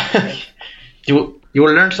anything. you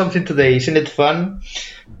will learn something today. Isn't it fun?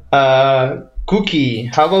 Cookie,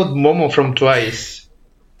 how about Momo from Twice?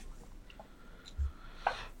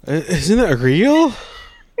 Isn't it real?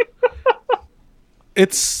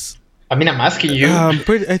 It's. I mean, I'm asking you.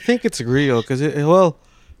 I think it's real because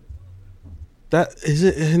that is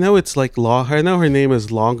it. I know it's like long. I know her name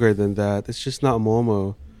is longer than that. It's just not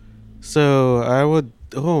Momo. So I would.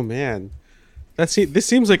 Oh man, this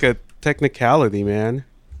seems like a technicality, man.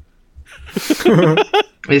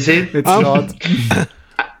 Is it? It's not.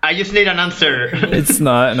 I just need an answer. It's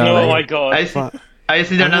not. No. Oh my god. I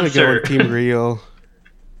just need I'm an gonna go answer. with Team Real.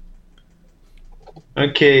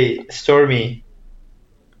 Okay, Stormy.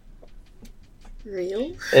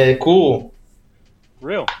 Real? Cool.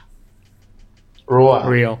 Real. Roa.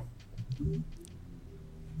 Real.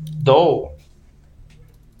 Do.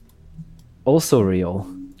 Also real.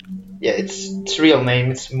 Yeah, it's real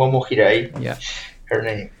name. It's Momo Hirai. Yeah. Her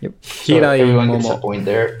name. So Hirai everyone gets a Momo. point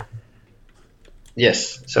there.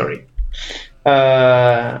 Yes, sorry.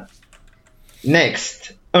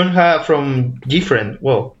 Next, Eunha from Different.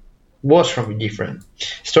 Well, was from Different.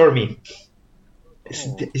 Stormy.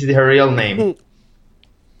 Is her real name?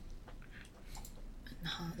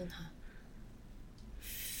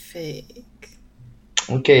 Fake.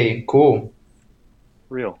 Okay, cool.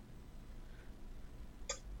 Real.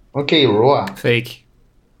 Okay, Roa. Fake.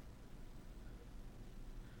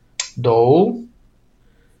 Do.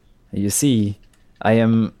 You see, I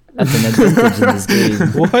am at an advantage in this game.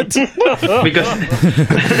 What?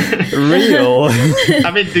 Because Real.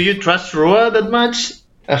 I mean, do you trust Roa that much?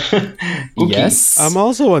 Cookie. Yes. I'm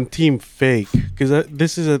also on team fake because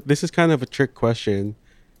this is kind of a trick question.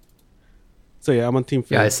 So yeah, I'm on team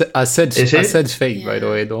fake. Yeah, I said Is it? fake, by the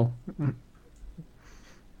way, though.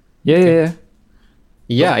 Yeah.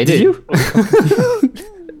 Yeah, I Did did. you?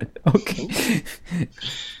 Okay.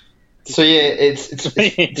 So yeah, it's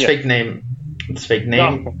Yeah. fake name. It's fake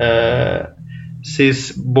name.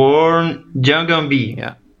 She's born Jeongeon-bi,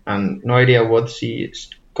 Yeah. and no idea what she is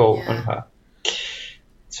called Yeah. on her.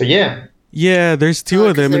 So yeah, Yeah, there's two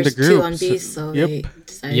of them in the There's two group. on B, so Yep. they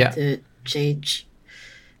decided Yeah. to change.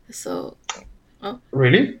 So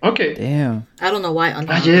really? Okay. Damn. I don't know why on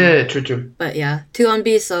Ah, yeah, true. but yeah, two on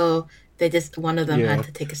B, so they just one of them Yeah. had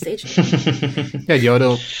to take a stage. Yeah,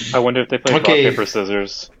 I wonder if they played Okay. rock, paper,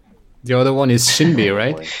 scissors. the other one is Shinbi,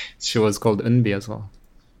 right? Boy. She was called Eunbi as well.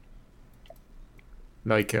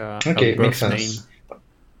 Like Okay, a makes birth sense. name.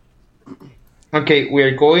 Okay, we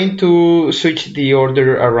are going to switch the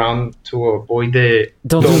order around to avoid the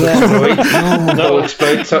Don't do that. exploit. No,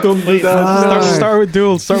 exploit. So, Start with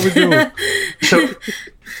duel. Start with duel.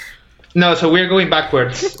 so we're going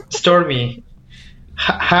backwards. Stormy,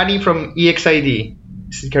 Hani from EXID.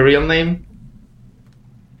 Is it her real name?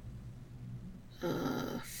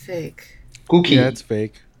 Fake. Cookie. Yeah, it's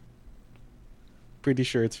fake. Pretty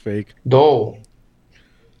sure it's fake. Do.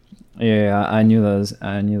 Yeah, I knew those.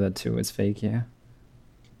 I knew that too. It's fake. Yeah.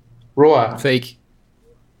 Roa. Fake.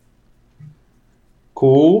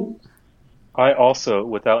 Cool. I also,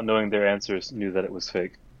 without knowing their answers, knew that it was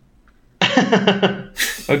fake.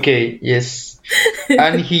 Okay, yes.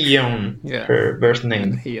 An Hee-yeon, Yeah. her birth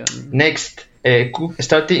name. He, Next,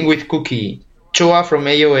 starting with Cookie. Choa from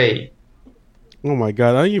AOA. Oh my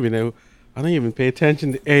god, I don't even know. I don't even pay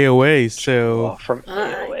attention to AOA. So From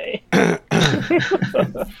AOA.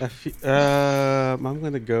 I'm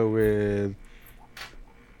gonna go with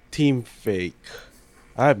team fake.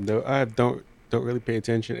 I don't really pay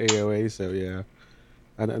attention to AOA. So yeah,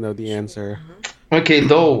 I don't know the answer. Okay,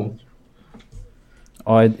 Do.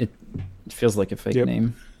 Oh, it feels like a fake Yep.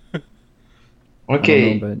 name.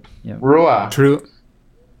 Okay, I don't know, but yeah. Roa. True.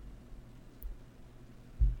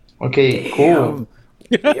 Okay, cool.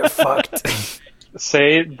 You're fucked.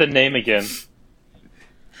 Say the name again.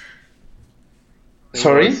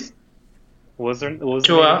 Sorry? What was the name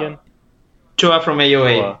Choa. again? Choa from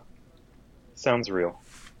AOA. Choa. Sounds real.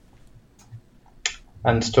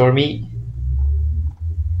 And Stormy.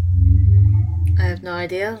 I have no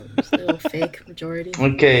idea. It's a little fake majority.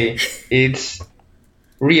 Okay, it's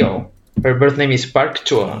real. Her birth name is Park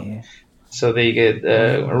Choa. Yeah. So they get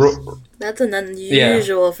That's an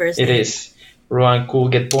unusual first it name. is. Roa and Cool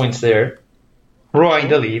get points there. Roa in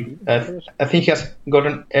the lead. I think he has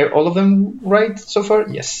gotten all of them right so far.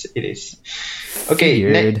 Yes, it is. Okay,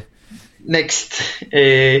 Weird. next.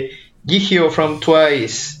 Gihyo from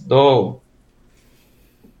Twice. Do.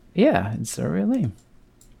 Yeah, it's a real name.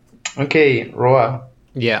 Okay, Roa.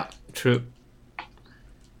 Yeah, true.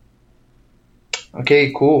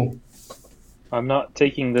 Okay, cool. I'm not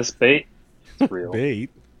taking this bait. It's real. Bait.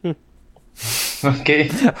 Okay.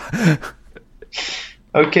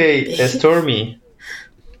 Okay, Stormy.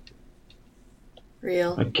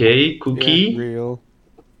 Real. Okay, Cookie. Yeah, real.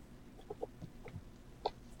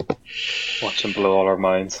 Watch him blow all our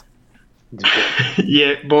minds.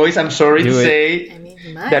 Yeah, boys, I'm sorry Do to it. say I mean,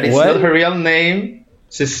 he might. that it's What? not her real name.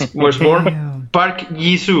 She was born Damn. Park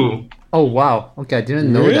Jisoo. Oh wow. Okay, I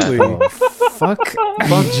didn't know Really? that. Fuck.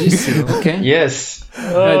 Fuck Jisoo. Okay. Yes.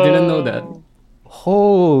 I didn't know that.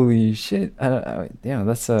 Holy shit. Damn,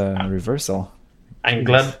 that's a reversal. I'm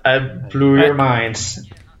glad I blew your minds.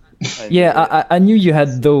 Yeah, I knew you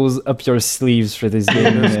had those up your sleeves for this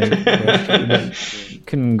game. Man.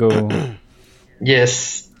 Couldn't go.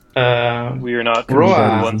 Yes. We are not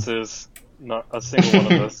Roa. onces. Not a single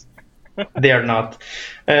one of us. They are not.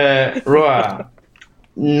 Roa,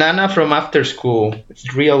 Nana from After School.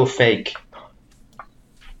 It's real or fake?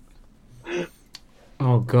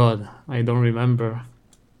 Oh God, I don't remember.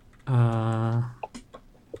 I'm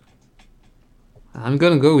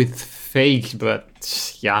gonna go with fake,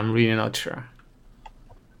 but yeah, I'm really not sure.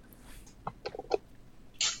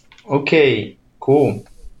 Okay, cool.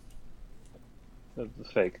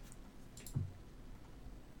 It's fake.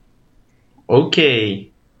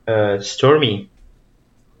 Okay, Stormy.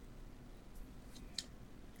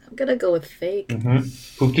 I'm gonna go with fake.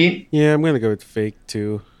 Cookie. Yeah, I'm gonna go with fake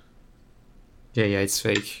too. Yeah, it's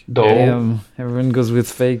fake. Do. Damn, everyone goes with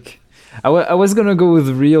fake. I was gonna go with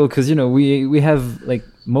real because we have like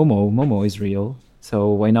Momo is real, so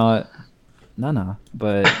why not Nana?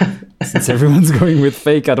 But since everyone's going with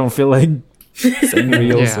fake, I don't feel like saying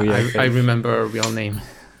real. Yeah, so yeah, I fake. remember her real name.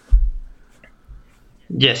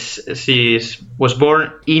 Yes, she was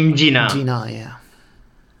born in Gina. Gina, yeah.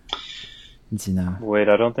 Gina. Wait,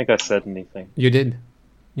 I don't think I said anything. You did.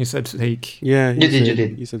 You said fake. Yeah, You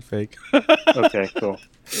did. You said fake. Okay, cool.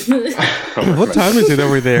 What time is it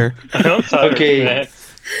over there? I'm tired, Okay. man.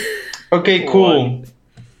 Okay, cool.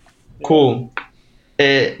 Cool.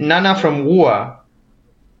 Nana from Wua.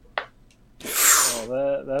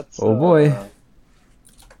 Oh, that's. Oh, boy.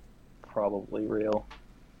 Probably real.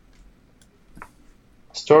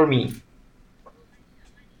 Stormy.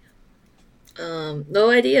 No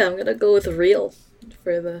idea. I'm gonna go with real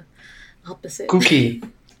for the opposite. Cookie.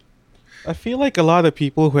 I feel like a lot of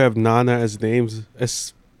people who have Nana as names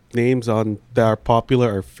on that are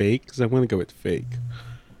popular are fake. So I'm gonna go with fake.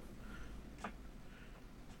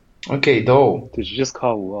 Okay, Do. Did you just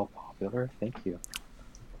call Will popular? Thank you.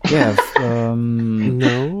 Yeah.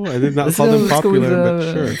 No, I did not Let's call go, them let's go with popular, but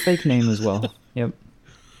a sure. fake name as well. Yep.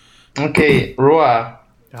 Okay, Roa.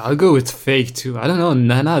 I'll go with fake too. I don't know.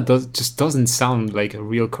 Nana just doesn't sound like a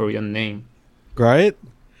real Korean name. Right?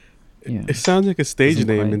 Yeah. It sounds like a stage Doesn't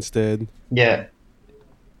name quite. instead. Yeah.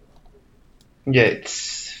 Yeah,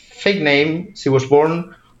 it's fake name. She was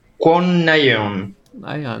born Kwon Nayeon.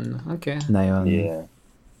 Ayan, okay. Nayeon. Yeah.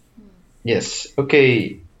 Yes.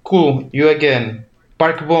 Okay, cool. You again.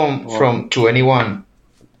 Park Bom from 2NE1.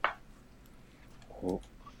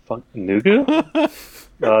 Fuck Nugu?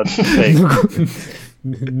 Fake.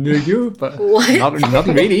 Nugu, but What? not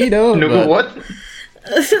really though. Look but- what?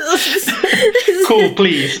 Cool,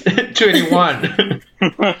 please. 2NE1.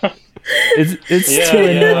 It's Yeah,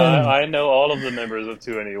 2NE1. I know all of the members of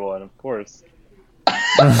 2NE1, of course.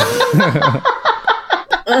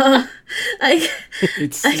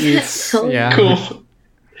 It's don't- yeah. Cool.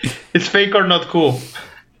 It's fake or not cool?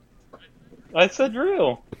 I said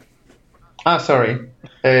real. Ah, sorry.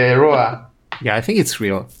 Roa. Yeah, I think it's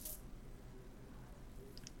real.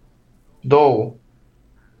 Do.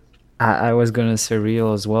 I was gonna say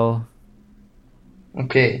real as well.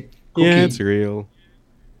 Okay. Cookie. Yeah, it's real.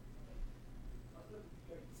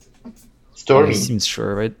 Stormy. Seems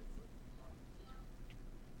sure, right?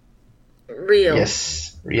 Real.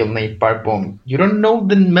 Yes. Real name Park Bom. You don't know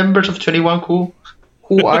the members of 2NE1 Cool?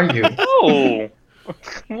 Who are you? Oh!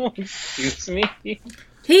 Excuse me?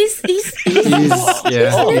 He's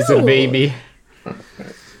He's a baby.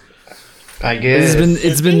 I guess.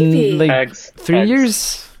 It's been baby. like Hags. 3 Hags.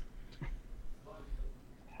 years.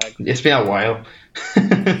 It's been a while.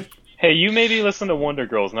 Hey, you maybe listen to Wonder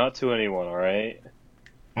Girls, not 2NE1, alright?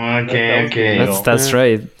 Okay, was okay. real. That's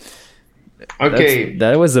right. Okay.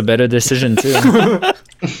 That was a better decision too.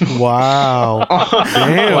 Wow.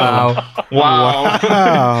 Damn. Wow. Wow.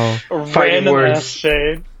 Wow. Fighting Random words. ass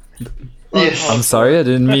shade. Yes, I'm sorry, I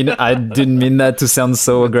didn't mean that to sound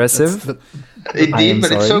so aggressive. it I am did,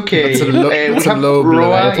 but it's sorry. okay. That's a low- we that's a have low blow.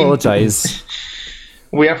 Roa I in- apologize.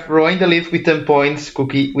 We have Roa in the lead with 10 points,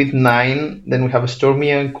 Cookie with 9. Then we have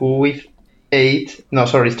Stormy and Cool with 8. No,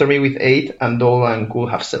 sorry, Stormy with 8, and Dole and Cool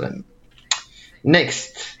have 7.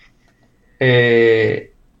 Next.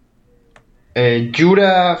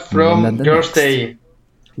 Jura from Not the Girls' next. Day.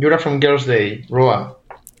 Jura from Girls' Day. Roa.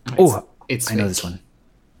 Oh, It's I know fake. this one.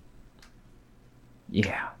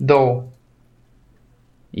 Yeah, Dole.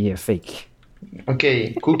 yeah, fake.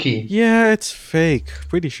 Okay, Cookie. Yeah, it's fake.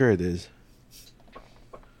 Pretty sure it is.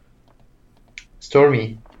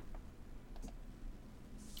 Stormy.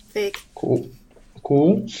 Fake. Cool.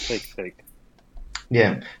 Cool. Fake.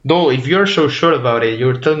 Yeah. Dole, if you're so sure about it,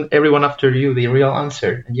 you're telling everyone after you the real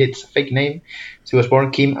answer. And yet it's a fake name. She was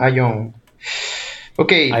born Kim Ayong.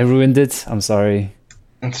 Okay. I ruined it. I'm sorry.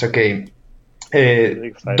 It's okay.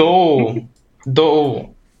 excited. Dole.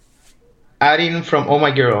 Arin from Oh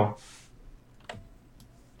My Girl.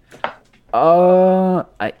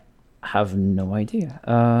 I have no idea.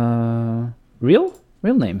 Real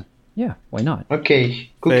name. Yeah, why not? Okay,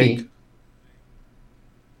 Cookie. Fake.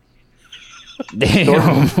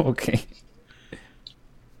 Damn. Okay.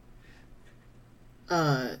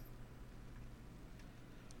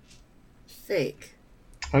 Fake.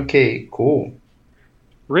 Okay, cool.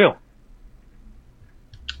 Real.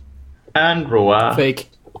 And Roa. Fake.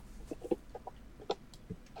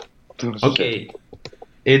 Okay.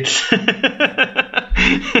 It's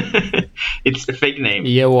it's a fake name.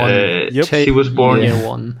 Year one. Yep. She was born Year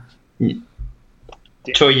one.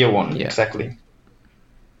 Choi Year-won, Yeah. exactly.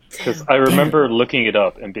 Because I remember looking it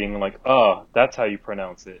up and being like, oh, that's how you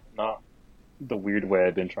pronounce it, not the weird way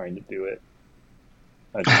I've been trying to do it.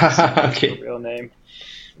 I just Okay. the real name.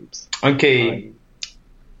 Oops. Okay,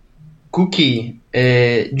 Cookie.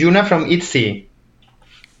 Yuna from ITZY.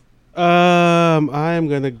 I'm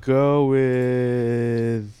gonna go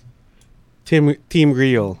with Team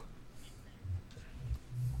Real.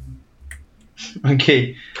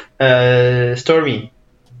 Okay, Stormy.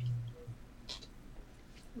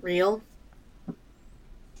 Real.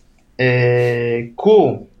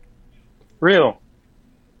 Cool. Real.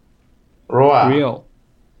 Roa. Real.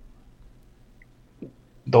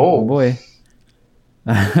 Oh Do. boy.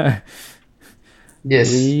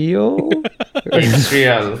 Yes, Real? it's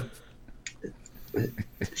real.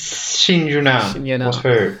 Shinjuna Shinyuna.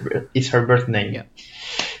 was it's her birth name. Yeah.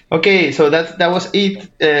 Okay, so that was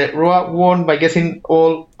it. Roa won by guessing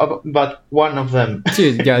all but one of them.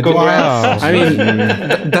 Dude, yeah. Wow. I mean,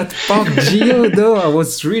 that Park Geo, though, I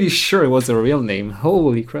was really sure it was a real name.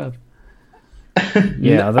 Holy crap.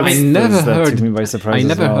 Yeah, that took me by surprise. I as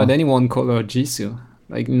never well. heard anyone call her Jisoo.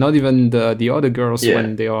 Like, not even the other girls Yeah.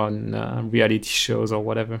 when they are on reality shows or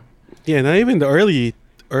whatever. Yeah, not even the early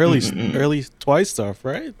Twice stuff,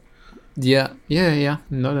 right? Yeah.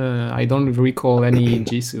 Not I don't recall any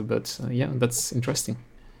Jisoo, but yeah, that's interesting.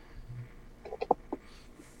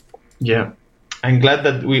 Yeah, I'm glad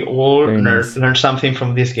that we all Very nice. learned something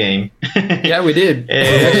from this game. Yeah, we did.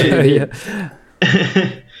 Yeah.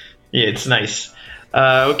 Yeah, it's nice.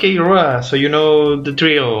 Okay, Roa, so you know the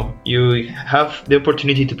drill. You have the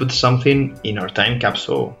opportunity to put something in our time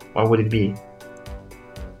capsule. What would it be?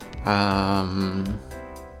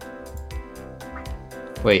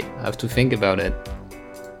 Wait, I have to think about it.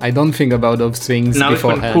 I don't think about those things Now it's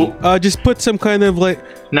when beforehand. cool. Just put some kind of like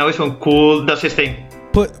Now it's when cool does his thing.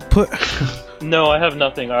 put No, I have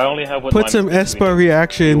nothing. I only have what. put some Espa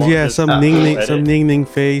reactions. want Yeah, this some to Ning edit? Ning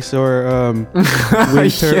face or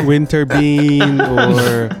Yeah. winter bean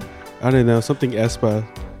or I don't know something Espa.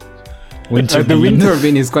 Winter The bean. winter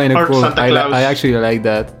bean is kind of Or cool. Santa Claus. I actually like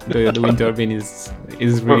that. The winter bean is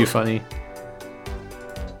really funny.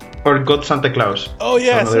 Or God Santa Claus. Oh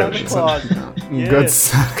yeah, Another Santa option. Claus. Good Yes.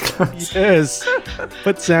 Santa Claus. Yes,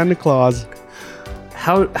 put Santa Claus.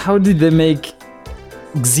 How did they make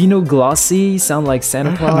Xenoglossy sound like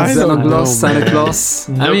Santa Claus? I don't Santa Claus, know, Santa man. Claus.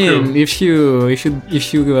 No I mean, clue.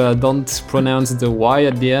 if you don't pronounce the Y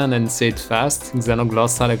at the end and say it fast, Xenogloss,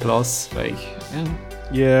 Santa Claus, like yeah.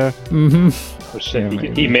 Yeah. Mm-hmm. Oh shit! Yeah, he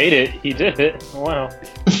maybe. made it. He did it. Wow.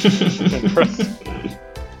 Impressive.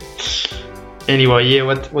 Anyway, yeah,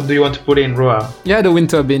 what do you want to put in, Roa? Yeah, the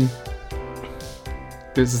winter bean.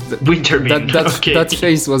 Winter bean. Okay. That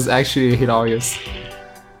face was actually hilarious.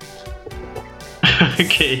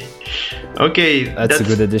 Okay, That's a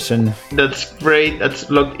good addition. That's great. That's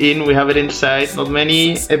logged in. We have it inside. Not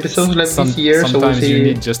many episodes left this year, so we'll Sometimes see. you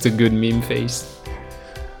need just a good meme face.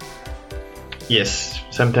 Yes,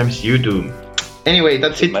 sometimes you do. Anyway,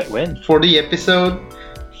 that's It it might win. for the episode.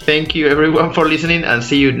 Thank you everyone for listening and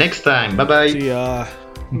see you next time. Bye bye. See ya.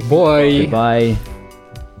 Boy. Goodbye.